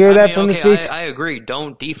didn't hear that from the speech? I agree.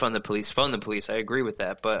 Don't defund the police. Fund the police. I agree with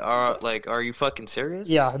that. But are you fucking serious?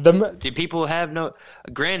 Yeah. Do people have no?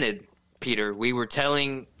 Granted, Peter, we were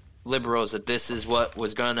telling liberals that this is what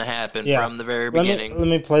was going to happen from the very beginning. Let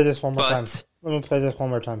me play this one more time. Let me play this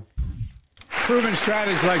one more time. Proven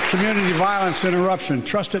strategies like community violence interruption,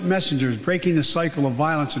 trusted messengers, breaking the cycle of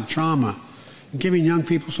violence and trauma, and giving young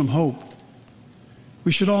people some hope.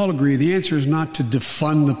 We should all agree the answer is not to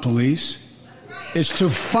defund the police. It's to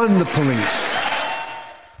fund the police.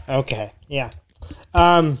 Okay, yeah.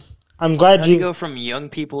 I'm glad How do you go from young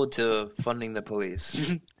people to funding the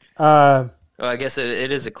police? Well, I guess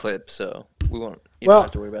it is a clip, so we won't. You don't have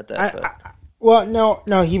to worry about that.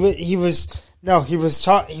 No. He was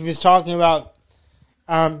talking about.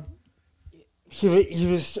 He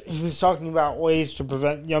was talking about ways to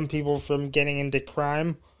prevent young people from getting into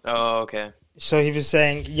crime. Oh, okay. So he was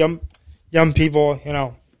saying young people,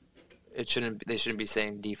 They shouldn't be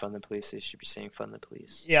saying defund the police. They should be saying fund the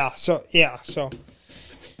police. So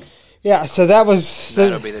that was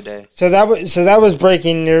that'll be the day. So that was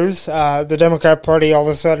breaking news. The Democrat Party all of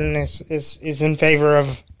a sudden is in favor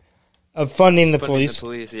of funding the police. The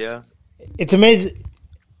police, yeah. It's amazing.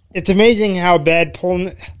 It's amazing how bad poll.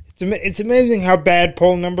 It's amazing how bad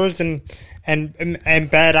poll numbers and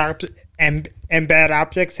bad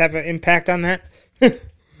optics have an impact on that.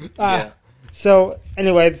 Yeah. So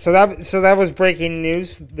anyway, so that was breaking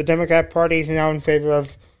news. The Democrat Party is now in favor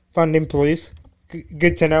of funding police.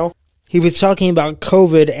 Good to know. He was talking about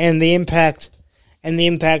COVID and the impact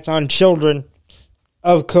on children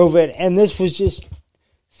of COVID, and this was just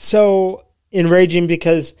so enraging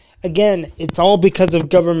because, again, it's all because of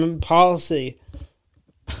government policy.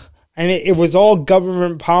 I mean, it was all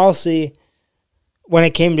government policy when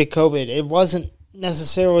it came to COVID. It wasn't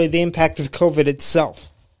necessarily the impact of COVID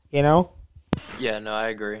itself, Yeah, no, I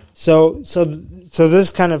agree. So this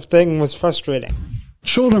kind of thing was frustrating.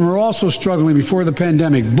 Children were also struggling before the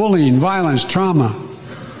pandemic. Bullying, violence, trauma,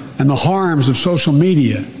 and the harms of social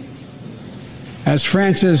media. As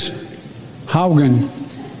Frances Haugen,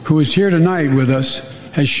 who is here tonight with us,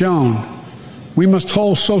 has shown, we must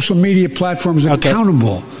hold social media platforms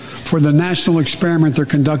accountable for the national experiment they're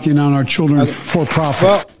conducting on our children for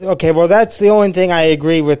profit. Well, that's the only thing I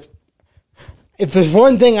agree with. If there's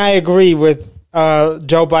one thing I agree with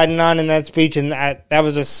Joe Biden on in that speech, and that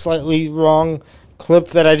was a slightly wrong clip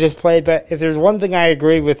that I just played, but if there's one thing I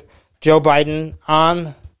agree with Joe Biden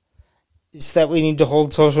on, it's that we need to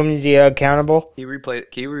hold social media accountable. Can you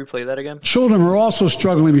replay that again? Children were also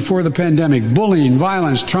struggling before the pandemic. Bullying,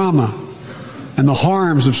 violence, trauma, and the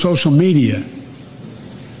harms of social media.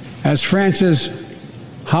 As Frances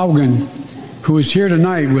Haugen, who is here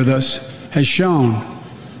tonight with us, has shown,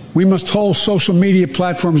 we must hold social media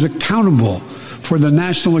platforms accountable for the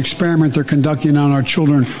national experiment they're conducting on our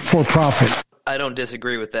children for profit. I don't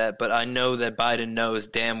disagree with that, but I know that Biden knows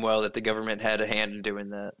damn well that the government had a hand in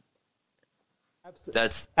doing that.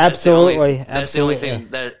 That's absolutely the only thing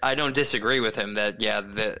that I don't disagree with him.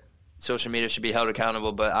 That social media should be held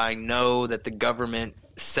accountable, but I know that the government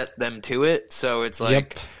set them to it, so it's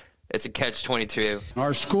like it's a catch-22.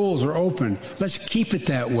 Our schools are open. Let's keep it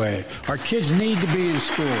that way. Our kids need to be in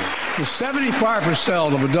school. With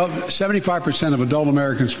 75% of adult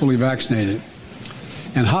Americans fully vaccinated,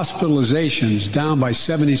 and hospitalizations down by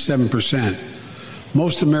 77%,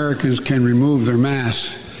 most Americans can remove their masks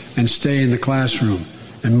and stay in the classroom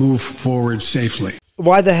and move forward safely.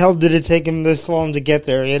 Why the hell did it take him this long to get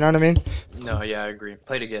there? You know what I mean? No, yeah, I agree.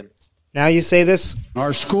 Play it again. Now you say this?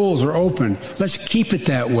 Our schools are open. Let's keep it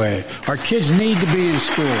that way. Our kids need to be in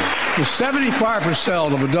school. With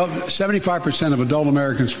 75% of adult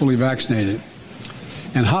Americans fully vaccinated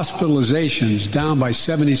and hospitalizations down by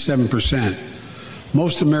 77%,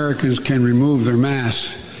 most Americans can remove their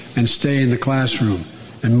masks and stay in the classroom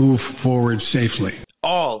and move forward safely.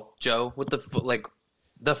 Joe, what the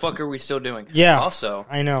fuck are we still doing? Yeah. Also,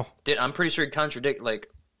 I know. I'm pretty sure it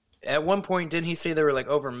at one point, didn't he say there were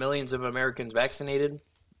over millions of Americans vaccinated?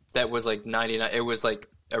 That was 99. It was a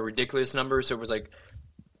ridiculous number. So it was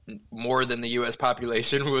more than the U.S.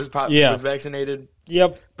 population was vaccinated.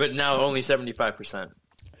 Yep. But now only 75%.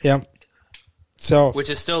 Yep. So,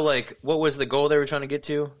 which is still what was the goal they were trying to get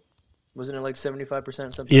to? Wasn't it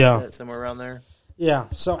 75%, something like that, somewhere around there? Yeah.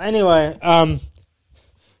 So anyway, as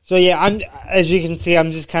you can see,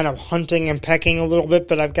 I'm just kind of hunting and pecking a little bit,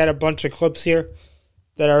 but I've got a bunch of clips here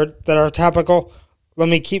that are topical. Let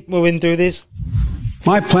me keep moving through these.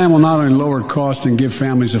 My plan will not only lower costs and give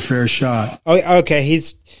families a fair shot. Oh, okay.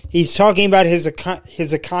 He's talking about his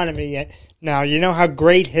economy now. You know how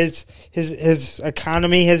great his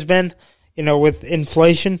economy has been, with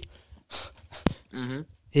inflation. Mm-hmm.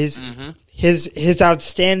 His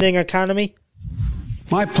outstanding economy.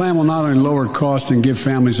 My plan will not only lower costs and give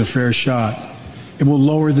families a fair shot, it will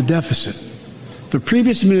lower the deficit. The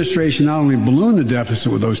previous administration not only ballooned the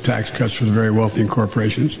deficit with those tax cuts for the very wealthy and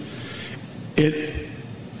corporations, it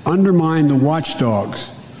undermined the watchdogs,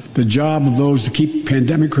 the job of those to keep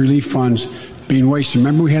pandemic relief funds being wasted.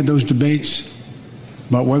 Remember we had those debates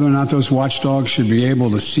about whether or not those watchdogs should be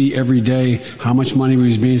able to see every day how much money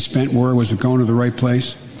was being spent, where was it going to the right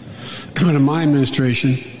place? Under my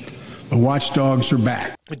administration, the watchdogs are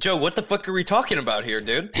back. Joe, what the fuck are we talking about here,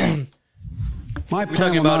 dude? My we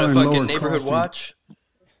talking about a fucking neighborhood watch?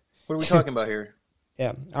 What are we talking about here?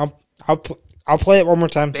 Yeah, I'll play it one more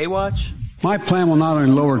time. Baywatch? My plan will not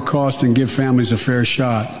only lower costs and give families a fair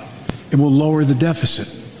shot, it will lower the deficit.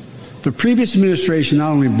 The previous administration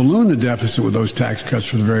not only ballooned the deficit with those tax cuts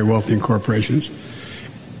for the very wealthy and corporations,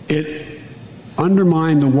 it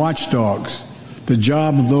undermined the watchdogs, the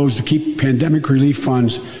job of those to keep pandemic relief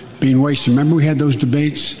funds being wasted. Remember we had those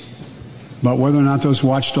debates about whether or not those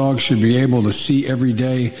watchdogs should be able to see every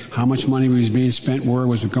day how much money was being spent, where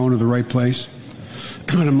was it going to the right place?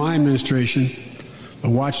 Under my administration, the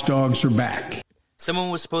watchdogs are back. Someone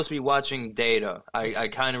was supposed to be watching data. I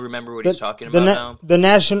kind of remember what he's talking about now. The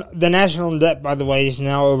national debt, by the way, is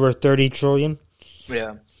now over $30 trillion.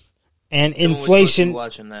 Yeah. And inflation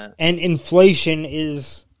watching that. And inflation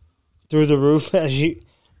is through the roof as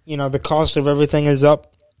the cost of everything is up.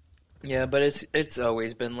 Yeah, but it's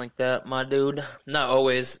always been like that, my dude. Not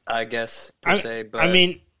always, I guess, per se, but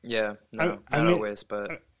yeah, not always, but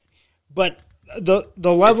the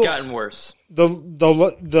level, it's gotten worse.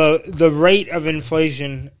 The rate of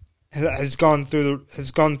inflation has gone through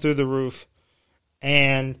the roof,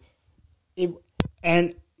 and a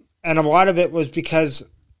lot of it was because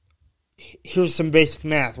here's some basic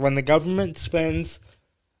math: when the government spends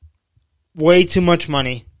way too much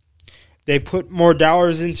money, they put more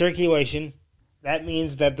dollars in circulation. That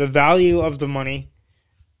means that the value of the money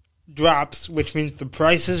drops, which means the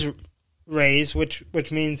prices raise, which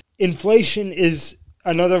means inflation is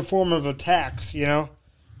another form of a tax, Yeah.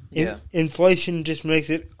 Inflation just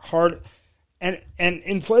makes it hard. And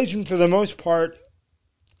inflation, for the most part,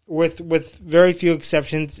 with very few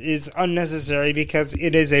exceptions, is unnecessary because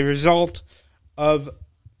it is a result of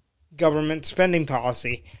government spending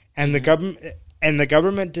policy. And the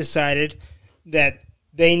government decided that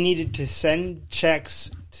they needed to send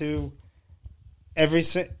checks to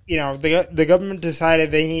the government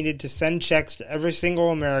decided they needed to send checks to every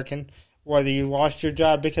single American, whether you lost your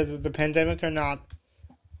job because of the pandemic or not.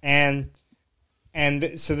 And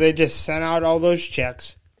so they just sent out all those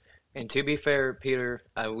checks. And to be fair, Peter,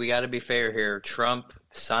 we got to be fair here. Trump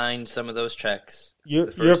signed some of those checks.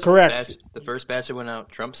 You're correct. The first batch that went out,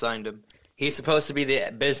 Trump signed them. He's supposed to be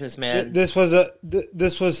the businessman. This was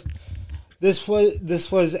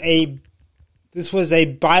a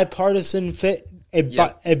bipartisan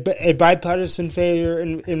a bipartisan failure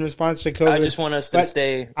in response to COVID. I just want us to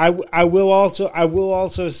stay. I will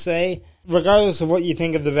also say, regardless of what you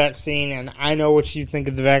think of the vaccine, and I know what you think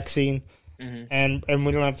of the vaccine, mm-hmm. and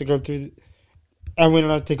we don't have to go through, and we don't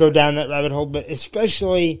have to go down that rabbit hole. But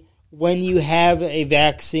especially when you have a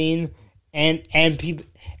vaccine and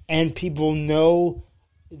people know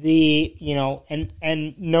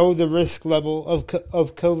and know the risk level of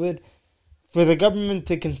COVID, for the government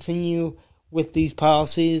to continue with these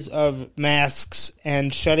policies of masks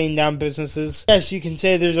and shutting down businesses. Yes, you can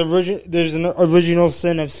say there's an original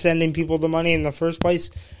sin of sending people the money in the first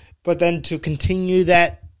place, but then to continue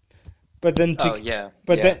that, but then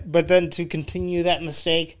to continue that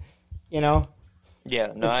mistake, you know.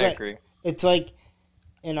 Yeah, no, I agree. It's like,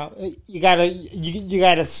 you know, you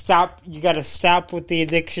gotta stop with the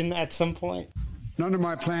addiction at some point. Under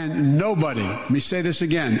my plan, nobody, let me say this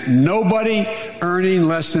again, nobody earning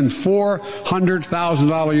less than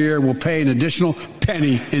 $400,000 a year will pay an additional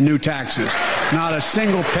penny in new taxes. Not a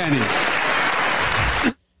single penny.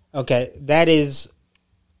 Okay, that is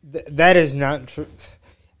not true.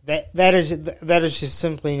 That is just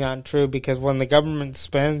simply not true, because when the government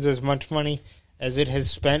spends as much money as it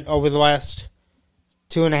has spent over the last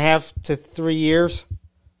 2.5 to 3 years,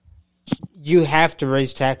 you have to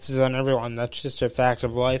raise taxes on everyone. That's just a fact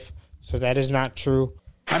of life. So that is not true.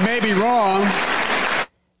 I may be wrong.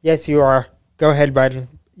 Yes, you are. Go ahead, Biden.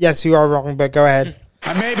 Yes, you are wrong, but go ahead.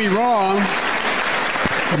 I may be wrong,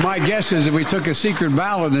 but my guess is if we took a secret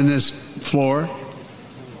ballot in this floor,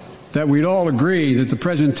 that we'd all agree that the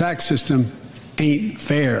present tax system ain't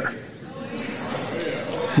fair.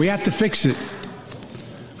 We have to fix it.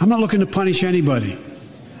 I'm not looking to punish anybody.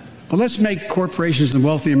 Well, let's make corporations and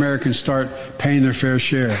wealthy Americans start paying their fair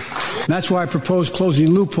share. And that's why I propose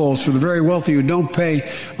closing loopholes for the very wealthy who pay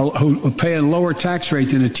a lower tax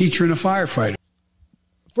rate than a teacher and a firefighter.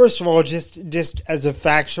 First of all, just as a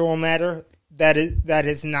factual matter, that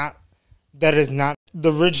is not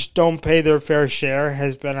the rich don't pay their fair share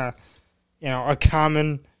has been a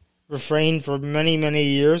common refrain for many, many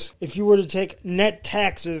years. If you were to take net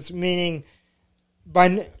taxes, meaning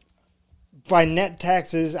by net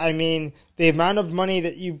taxes, I mean the amount of money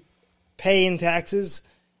that you pay in taxes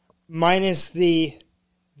minus the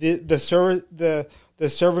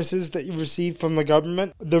services that you receive from the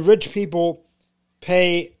government. The rich people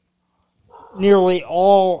pay nearly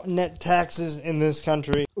all net taxes in this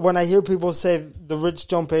country. When I hear people say the rich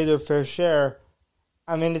don't pay their fair share,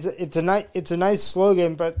 I mean it's a nice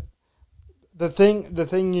slogan, but the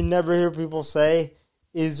thing you never hear people say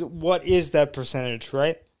is what is that percentage,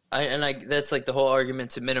 right? That's like the whole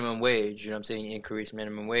argument to minimum wage. You know what I'm saying? Increase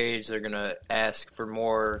minimum wage. They're going to ask for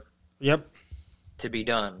more to be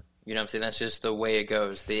done. You know what I'm saying? That's just the way it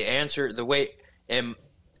goes. And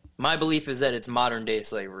my belief is that it's modern day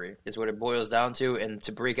slavery is what it boils down to. And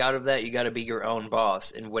to break out of that, you got to be your own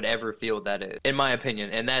boss in whatever field that is, in my opinion.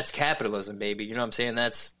 And that's capitalism, baby. You know what I'm saying?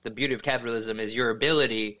 That's the beauty of capitalism, is your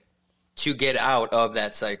ability to get out of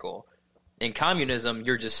that cycle. In communism,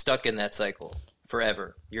 you're just stuck in that cycle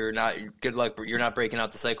forever. You're not, good luck, you're not breaking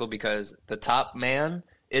out the cycle, because the top man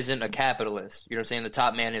isn't a capitalist. You know what I'm saying? The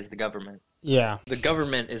top man is the government. Yeah. The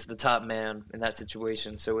government is the top man in that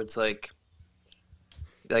situation. So it's like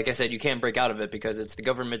I said, you can't break out of it, because it's the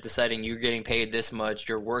government deciding you're getting paid this much,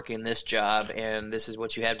 you're working this job, and this is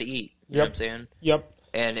what you have to eat. You know what I'm saying? Yep.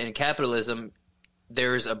 And in capitalism,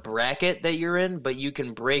 there's a bracket that you're in, but you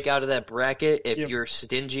can break out of that bracket if you're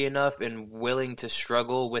stingy enough and willing to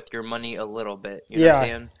struggle with your money a little bit. You know what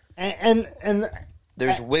I'm saying? And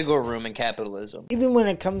there's wiggle room in capitalism. Even when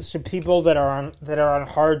it comes to people that are on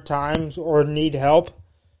hard times or need help,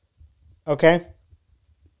 okay?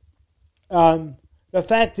 The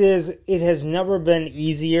fact is, it has never been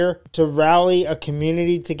easier to rally a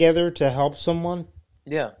community together to help someone.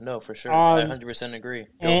 Yeah, no, for sure. I 100% agree.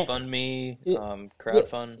 GoFundMe,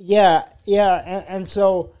 crowdfund. Yeah, and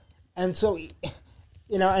so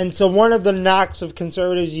you know, and so one of the knocks of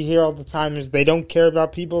conservatives you hear all the time is they don't care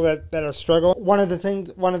about people that are struggling. One of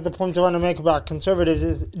the points I want to make about conservatives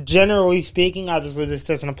is, generally speaking, obviously this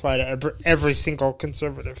doesn't apply to every single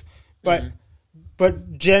conservative, but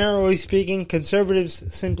generally speaking, conservatives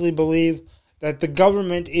simply believe that the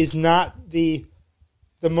government is not the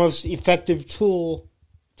most effective tool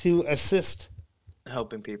to assist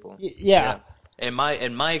helping people. Yeah. In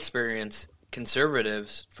my experience,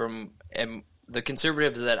 conservatives and the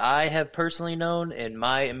conservatives that I have personally known in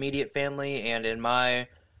my immediate family and in my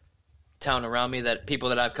town around me, that people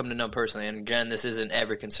that I've come to know personally, and again, this isn't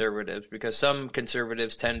every conservative, because some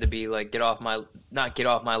conservatives tend to be like, not get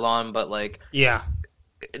off my lawn, but like, yeah,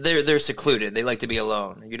 they're secluded. They like to be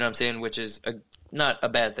alone. You know what I'm saying? Which is not a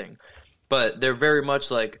bad thing, but they're very much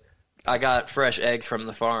like, I got fresh eggs from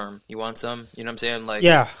the farm. You want some? You know what I'm saying? Like,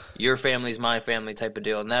 your family's my family type of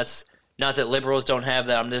deal. And that's not that liberals don't have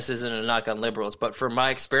that. This isn't a knock on liberals. But from my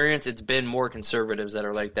experience, it's been more conservatives that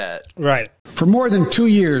are like that. Right. For more than 2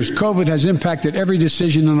 years, COVID has impacted every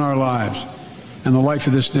decision in our lives and the life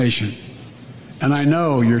of this nation. And I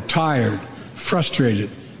know you're tired, frustrated,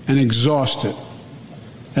 and exhausted.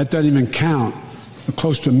 That doesn't even count the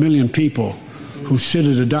close to 1 million people who sit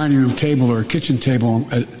at a dining room table or a kitchen table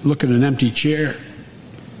and look at an empty chair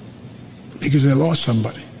because they lost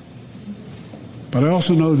somebody. But I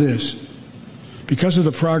also know this. Because of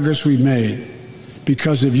the progress we've made,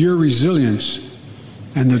 because of your resilience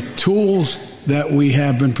and the tools that we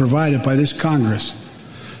have been provided by this Congress,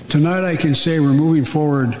 tonight I can say we're moving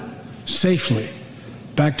forward safely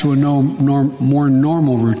back to more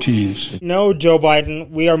normal routines. No, Joe Biden,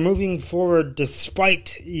 we are moving forward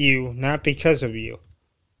despite you, not because of you.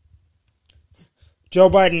 Joe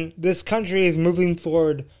Biden, this country is moving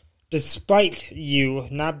forward despite you,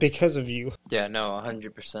 not because of you. Yeah, no,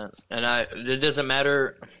 100%. And it doesn't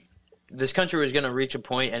matter. This country was going to reach a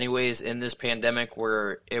point anyways in this pandemic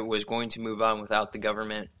where it was going to move on without the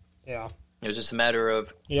government. Yeah. It was just a matter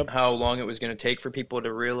of how long it was going to take for people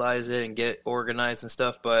to realize it and get organized and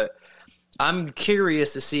stuff. But I'm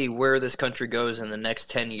curious to see where this country goes in the next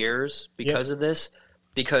 10 years because of this.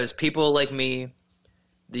 Because people like me,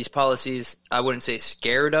 these policies, I wouldn't say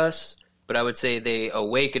scared us, but I would say they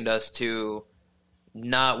awakened us to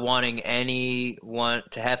not wanting anyone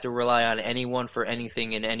to have to rely on anyone for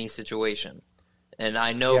anything in any situation. And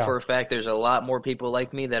I know for a fact there's a lot more people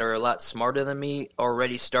like me that are a lot smarter than me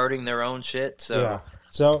already starting their own shit. So,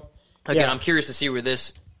 again, I'm curious to see where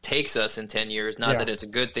this takes us in 10 years. Not that it's a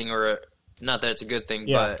good thing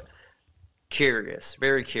but curious,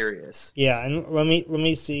 very curious. Yeah, and let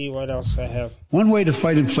me see what else I have. One way to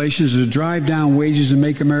fight inflation is to drive down wages and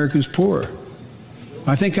make Americans poorer.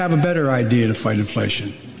 I think I have a better idea to fight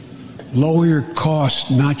inflation. Lower your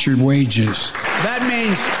costs, not your wages. That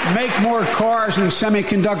means make more cars and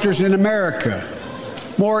semiconductors in America.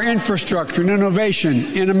 More infrastructure and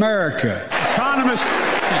innovation in America. Economists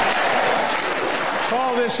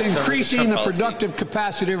call this increasing the productive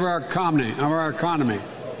capacity of our economy.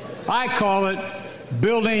 I call it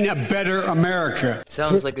building a better America.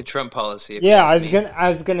 Sounds like a Trump policy. Yeah, I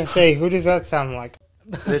was gonna say, who does that sound like?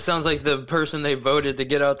 This sounds like the person they voted to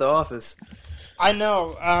get out the office. I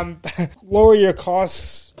know. Lower your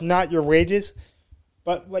costs, not your wages.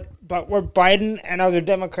 But what Biden and other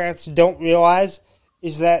Democrats don't realize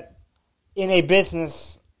is that in a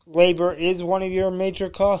business, labor is one of your major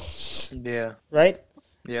costs. Yeah. Right?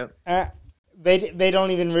 Yep. They don't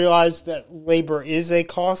even realize that labor is a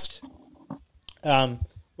cost,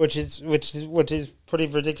 which is pretty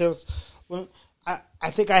ridiculous. I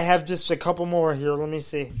think I have just a couple more here. Let me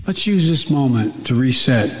see. Let's use this moment to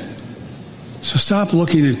reset. So stop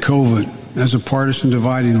looking at COVID as a partisan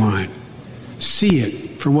dividing line. See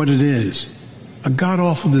it for what it is, a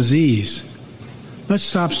god-awful disease. Let's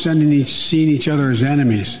stop seeing each other as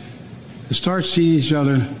enemies and start seeing each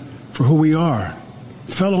other for who we are,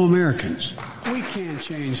 fellow Americans. We can't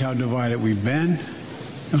change how divided we've been.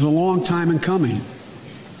 It was a long time in coming.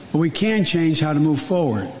 But we can change how to move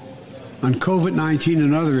forward on COVID-19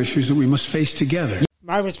 and other issues that we must face together.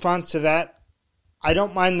 My response to that, I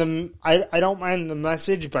don't mind the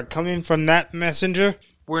message, but coming from that messenger,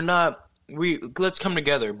 let's come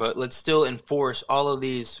together, but let's still enforce all of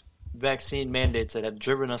these vaccine mandates that have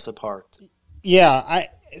driven us apart. Yeah,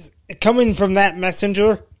 coming from that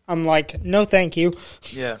messenger, I'm like, no, thank you.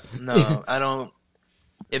 Yeah, no, I don't.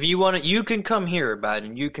 If you want to, you can come here,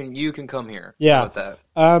 Biden. You can come here. Yeah. How about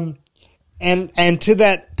that? And to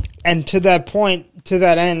that point, to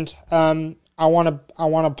that end, I want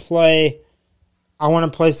to play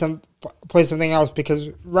something else, because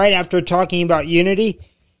right after talking about unity,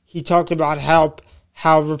 he talked about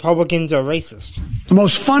how Republicans are racist. The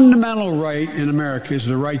most fundamental right in America is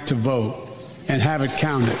the right to vote and have it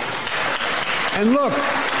counted. And look,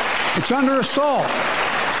 it's under assault.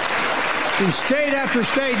 In state after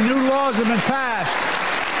state, new laws have been passed.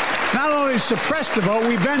 Not only to suppress the vote,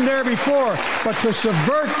 we've been there before, but to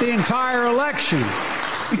subvert the entire election.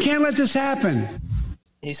 We can't let this happen.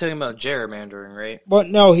 He's talking about gerrymandering, right? But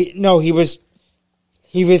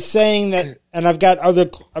he was saying that, and I've got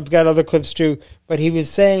other clips too. But he was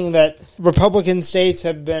saying that Republican states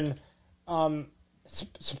have been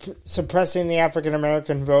suppressing the African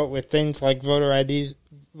American vote with things like voter ID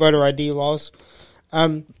laws.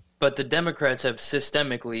 But the Democrats have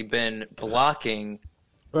systemically been blocking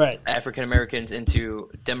African Americans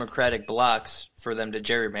into Democratic blocks for them to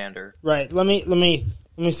gerrymander. Right. Let me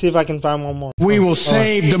see if I can find one more. We will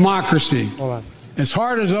save democracy. Hold on. As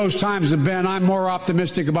hard as those times have been, I'm more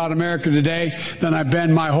optimistic about America today than I've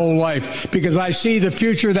been my whole life, because I see the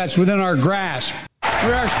future that's within our grasp.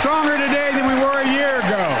 We are stronger today than we were a year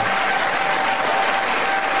ago.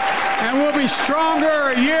 And we'll be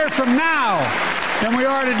stronger a year from now than we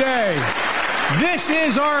are today. This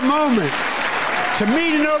is our moment to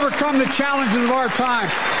meet and overcome the challenges of our time.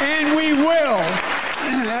 And we will,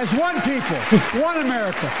 as one people, one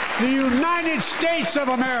America, the United States of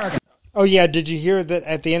America. Oh, yeah. Did you hear that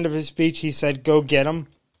at the end of his speech he said, go get them,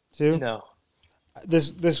 too? No.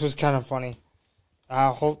 this was kind of funny.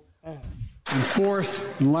 And fourth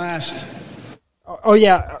and last. Oh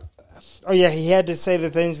yeah, he had to say the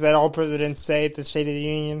things that all presidents say at the State of the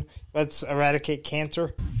Union. Let's eradicate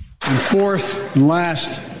cancer. And fourth and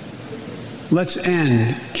last, let's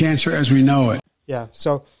end cancer as we know it.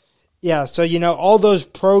 So all those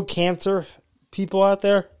pro-cancer people out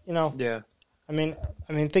there, Yeah. I mean,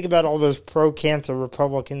 think about all those pro-cancer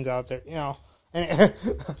Republicans out there, And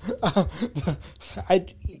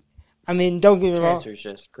I mean, don't get me wrong. Cancer's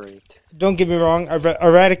just great. Don't get me wrong.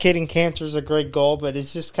 Eradicating cancer is a great goal, but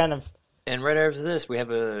it's just kind of. And right after this, we have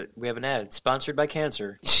an ad sponsored by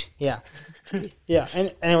cancer. Yeah.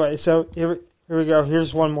 And anyway, so here we go.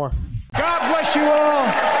 Here's one more. God bless you all,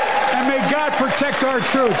 and may God protect our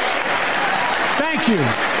troops. Thank you.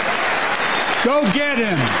 Go get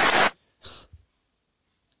him.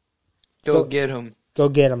 Go get him. Go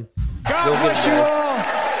get him. God bless you all,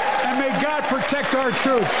 and may God protect our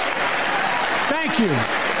troops. Thank you.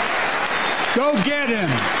 Go get him.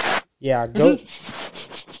 Yeah, go.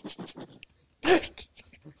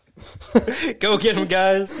 Go get him,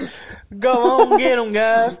 guys. Go on, get him,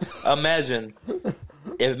 guys. Imagine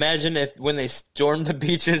if when they stormed the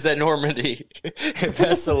beaches at Normandy, if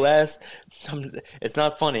that's the last. It's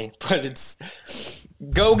not funny, but it's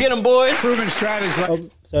go get them, boys. Proven strategies.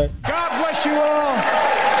 Sorry. God bless you all,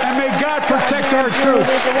 and may God protect our troops.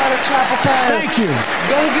 There's a lot of chopper fire. Thank you.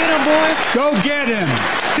 Go get them, boys. Go get him.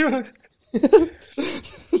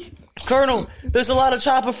 Colonel, there's a lot of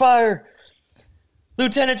chopper fire.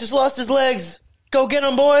 Lieutenant just lost his legs. Go get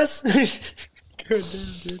him, boys. Good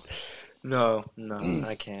dude. No,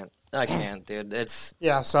 I can't, dude.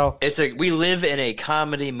 We live in a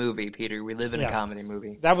comedy movie, Peter. We live in a comedy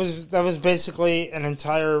movie. That was basically an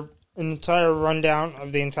entire rundown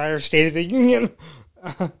of the entire State of the Union.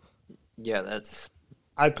 Yeah, that's.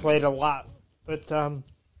 I played a lot, but there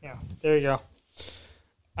you go.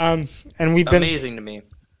 And we've been amazing to me.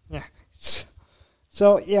 Yeah.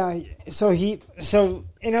 So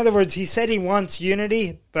in other words, he said he wants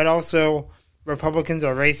unity, but also Republicans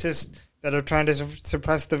are racist that are trying to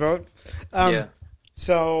suppress the vote.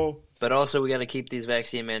 So, but also we got to keep these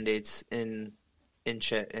vaccine mandates in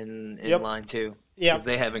line too. Yeah, because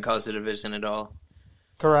they haven't caused a division at all.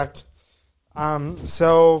 Correct.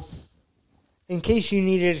 So, in case you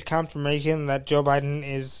needed confirmation that Joe Biden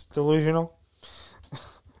is delusional,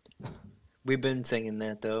 we've been singing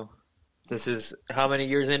that though. This is how many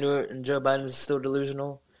years into it, and Joe Biden is still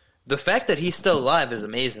delusional. The fact that he's still alive is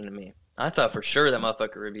amazing to me. I thought for sure that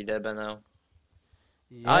motherfucker would be dead by now.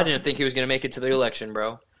 Yeah. I didn't think he was going to make it to the election,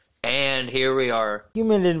 bro. And here we are.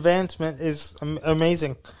 Human advancement is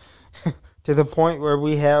amazing to the point where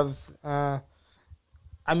we have. I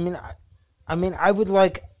would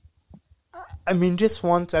like. Just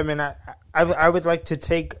once. I would like to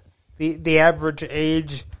take the average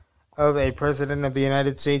age of a president of the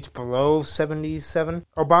United States below 77.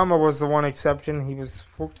 Obama was the one exception. He was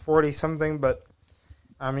 40-something, but,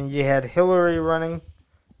 you had Hillary running,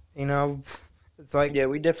 it's like... Yeah,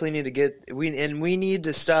 we definitely need to we need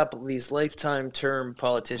to stop these lifetime term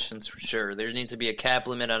politicians for sure. There needs to be a cap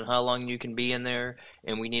limit on how long you can be in there,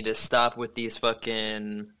 and we need to stop with these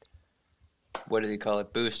fucking, what do they call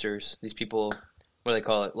it, boosters. These people, what do they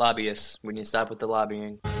call it, lobbyists. We need to stop with the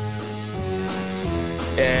lobbying.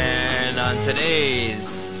 And on today's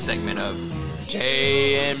segment of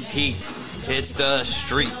Jay and Pete Hit the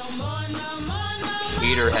Streets,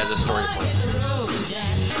 Peter has a story for us.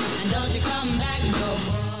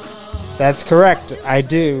 That's correct. I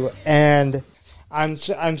do. And I'm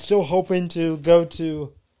still hoping to go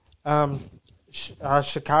to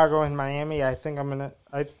Chicago and Miami. I think I'm gonna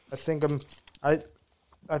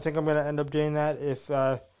end up doing that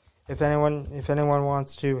if anyone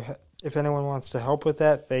wants to help with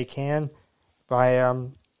that, they can. I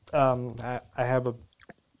have a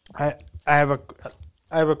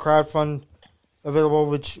crowdfund available,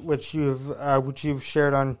 which you've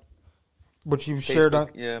shared on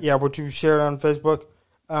Facebook.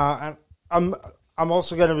 And I'm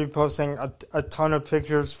also going to be posting a ton of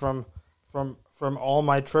pictures from all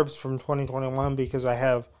my trips from 2021 because I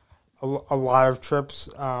have a lot of trips.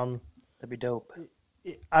 That'd be dope.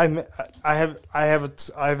 I have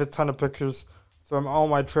a ton of pictures from all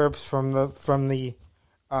my trips from the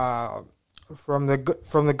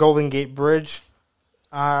Golden Gate Bridge.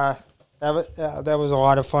 That was a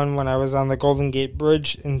lot of fun when I was on the Golden Gate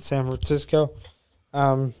Bridge in San Francisco.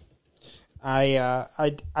 I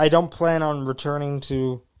don't plan on returning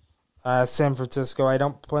to San Francisco. I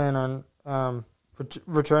don't plan on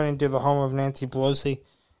returning to the home of Nancy Pelosi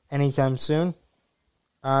anytime soon.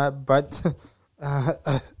 But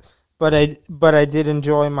But I did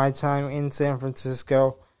enjoy my time in San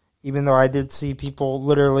Francisco, even though I did see people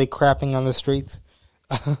literally crapping on the streets.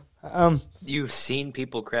 You've seen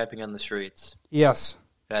people crapping on the streets? Yes.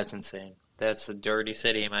 That's insane. That's a dirty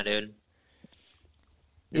city, my dude.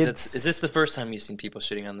 Is this the first time you've seen people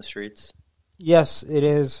shitting on the streets? Yes, it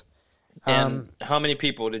is. And how many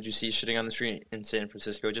people did you see shitting on the street in San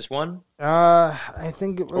Francisco? Just one? I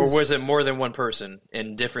think it was... Or was it more than one person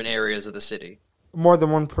in different areas of the city? More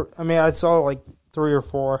than one I mean, I saw like 3 or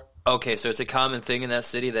 4. Okay, so it's a common thing in that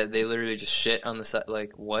city that they literally just shit on the side.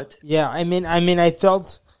 Like, what? Yeah, I mean, I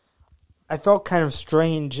felt kind of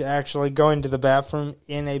strange actually going to the bathroom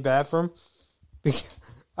in a bathroom because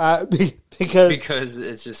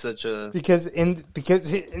it's just such a because in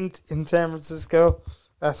San Francisco,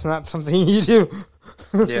 that's not something you do.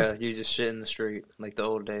 Yeah, you just shit in the street like the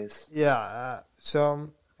old days. Yeah.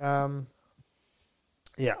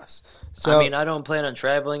 Yes. So I mean, I don't plan on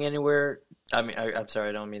traveling anywhere. I mean, I'm sorry,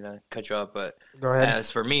 I don't mean to cut you off, but go ahead.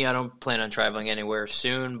 As for me, I don't plan on traveling anywhere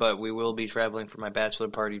soon, but we will be traveling for my bachelor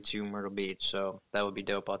party to Myrtle Beach, so that would be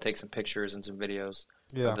dope. I'll take some pictures and some videos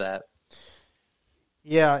of that.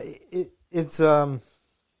 Yeah, it's a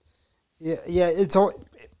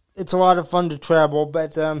lot of fun to travel,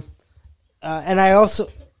 but and I also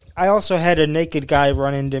had a naked guy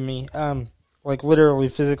run into me, like literally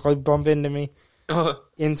physically bump into me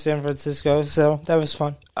in San Francisco, so that was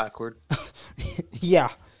fun. Awkward. Yeah.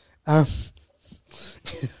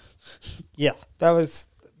 Yeah, that was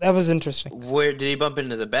interesting. Where did he bump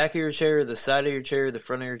into? The back of your chair, the side of your chair, the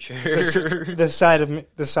front of your chair? The side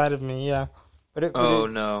of me, yeah.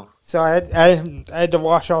 No. So I had to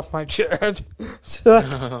wash off my chair.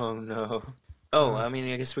 Oh no. Oh, I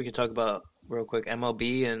mean, I guess we could talk about real quick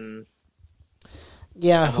MLB and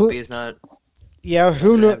MLB is not. Yeah,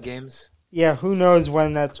 who knows? Games. Yeah, who knows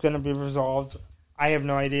when that's going to be resolved? I have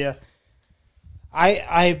no idea.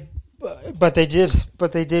 But they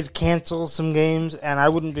did cancel some games, and I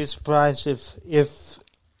wouldn't be surprised if they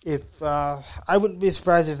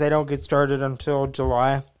don't get started until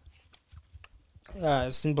July.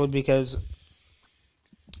 Simply because,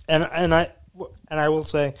 and I will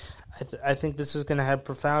say, I think this is going to have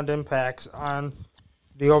profound impacts on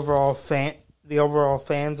the overall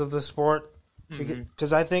fans of the sport,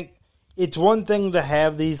 because I think it's one thing to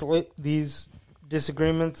have these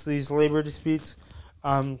disagreements, these labor disputes,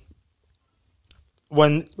 when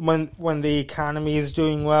the economy is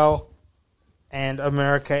doing well, and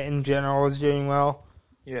America in general is doing well.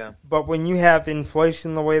 Yeah. But when you have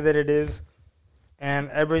inflation the way that it is, and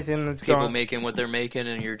everything that's people making what they're making,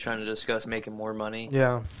 and you're trying to discuss making more money.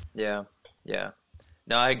 Yeah. Yeah. Yeah.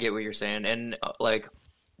 No, I get what you're saying, and like,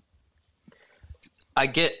 I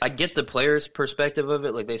get the players' perspective of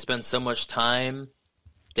it. Like, they spend so much time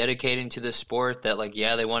dedicating to this sport that, like,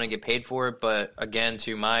 yeah, they want to get paid for it. But again,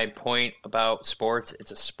 to my point about sports,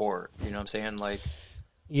 it's a sport. You know what I'm saying? Like,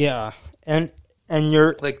 yeah, and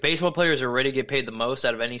you're like, baseball players already get paid the most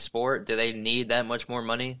out of any sport. Do they need that much more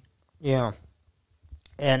money? Yeah.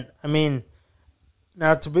 And I mean,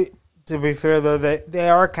 now to be fair though, they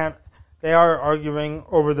are arguing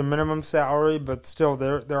over the minimum salary, but still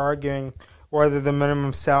they're arguing whether the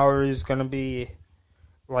minimum salary is going to be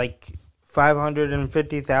like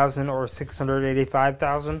 $550,000 or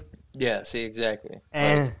 $685,000. Yeah, see, exactly.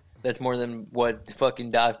 And like, that's more than what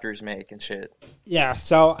fucking doctors make and shit. Yeah,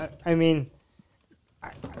 so I mean,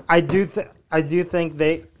 I do think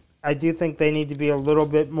they need to be a little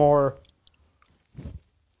bit more,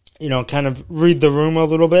 kind of read the room a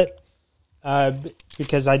little bit,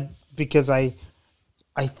 because I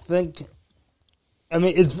think, I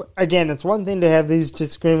mean, it's one thing to have these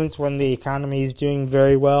disagreements when the economy is doing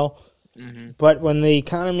very well, but when the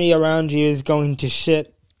economy around you is going to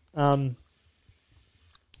shit,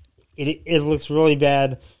 it looks really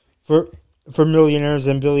bad for millionaires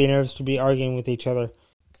and billionaires to be arguing with each other.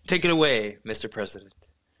 Take it away, Mr. President.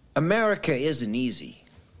 America isn't easy.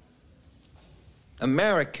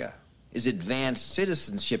 America is advanced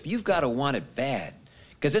citizenship. You've got to want it bad,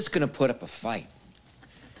 because it's going to put up a fight.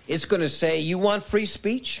 It's going to say, you want free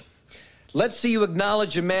speech? Let's see you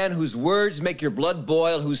acknowledge a man whose words make your blood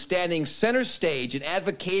boil, who's standing center stage and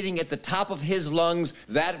advocating at the top of his lungs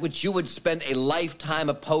that which you would spend a lifetime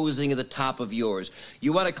opposing at the top of yours.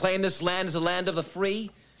 You want to claim this land as a land of the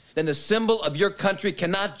free? Then the symbol of your country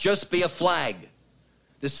cannot just be a flag.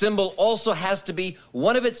 The symbol also has to be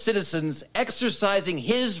one of its citizens exercising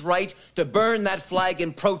his right to burn that flag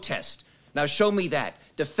in protest. Now show me that.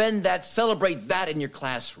 Defend that. Celebrate that in your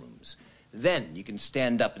classrooms. Then you can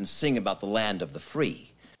stand up and sing about the land of the free.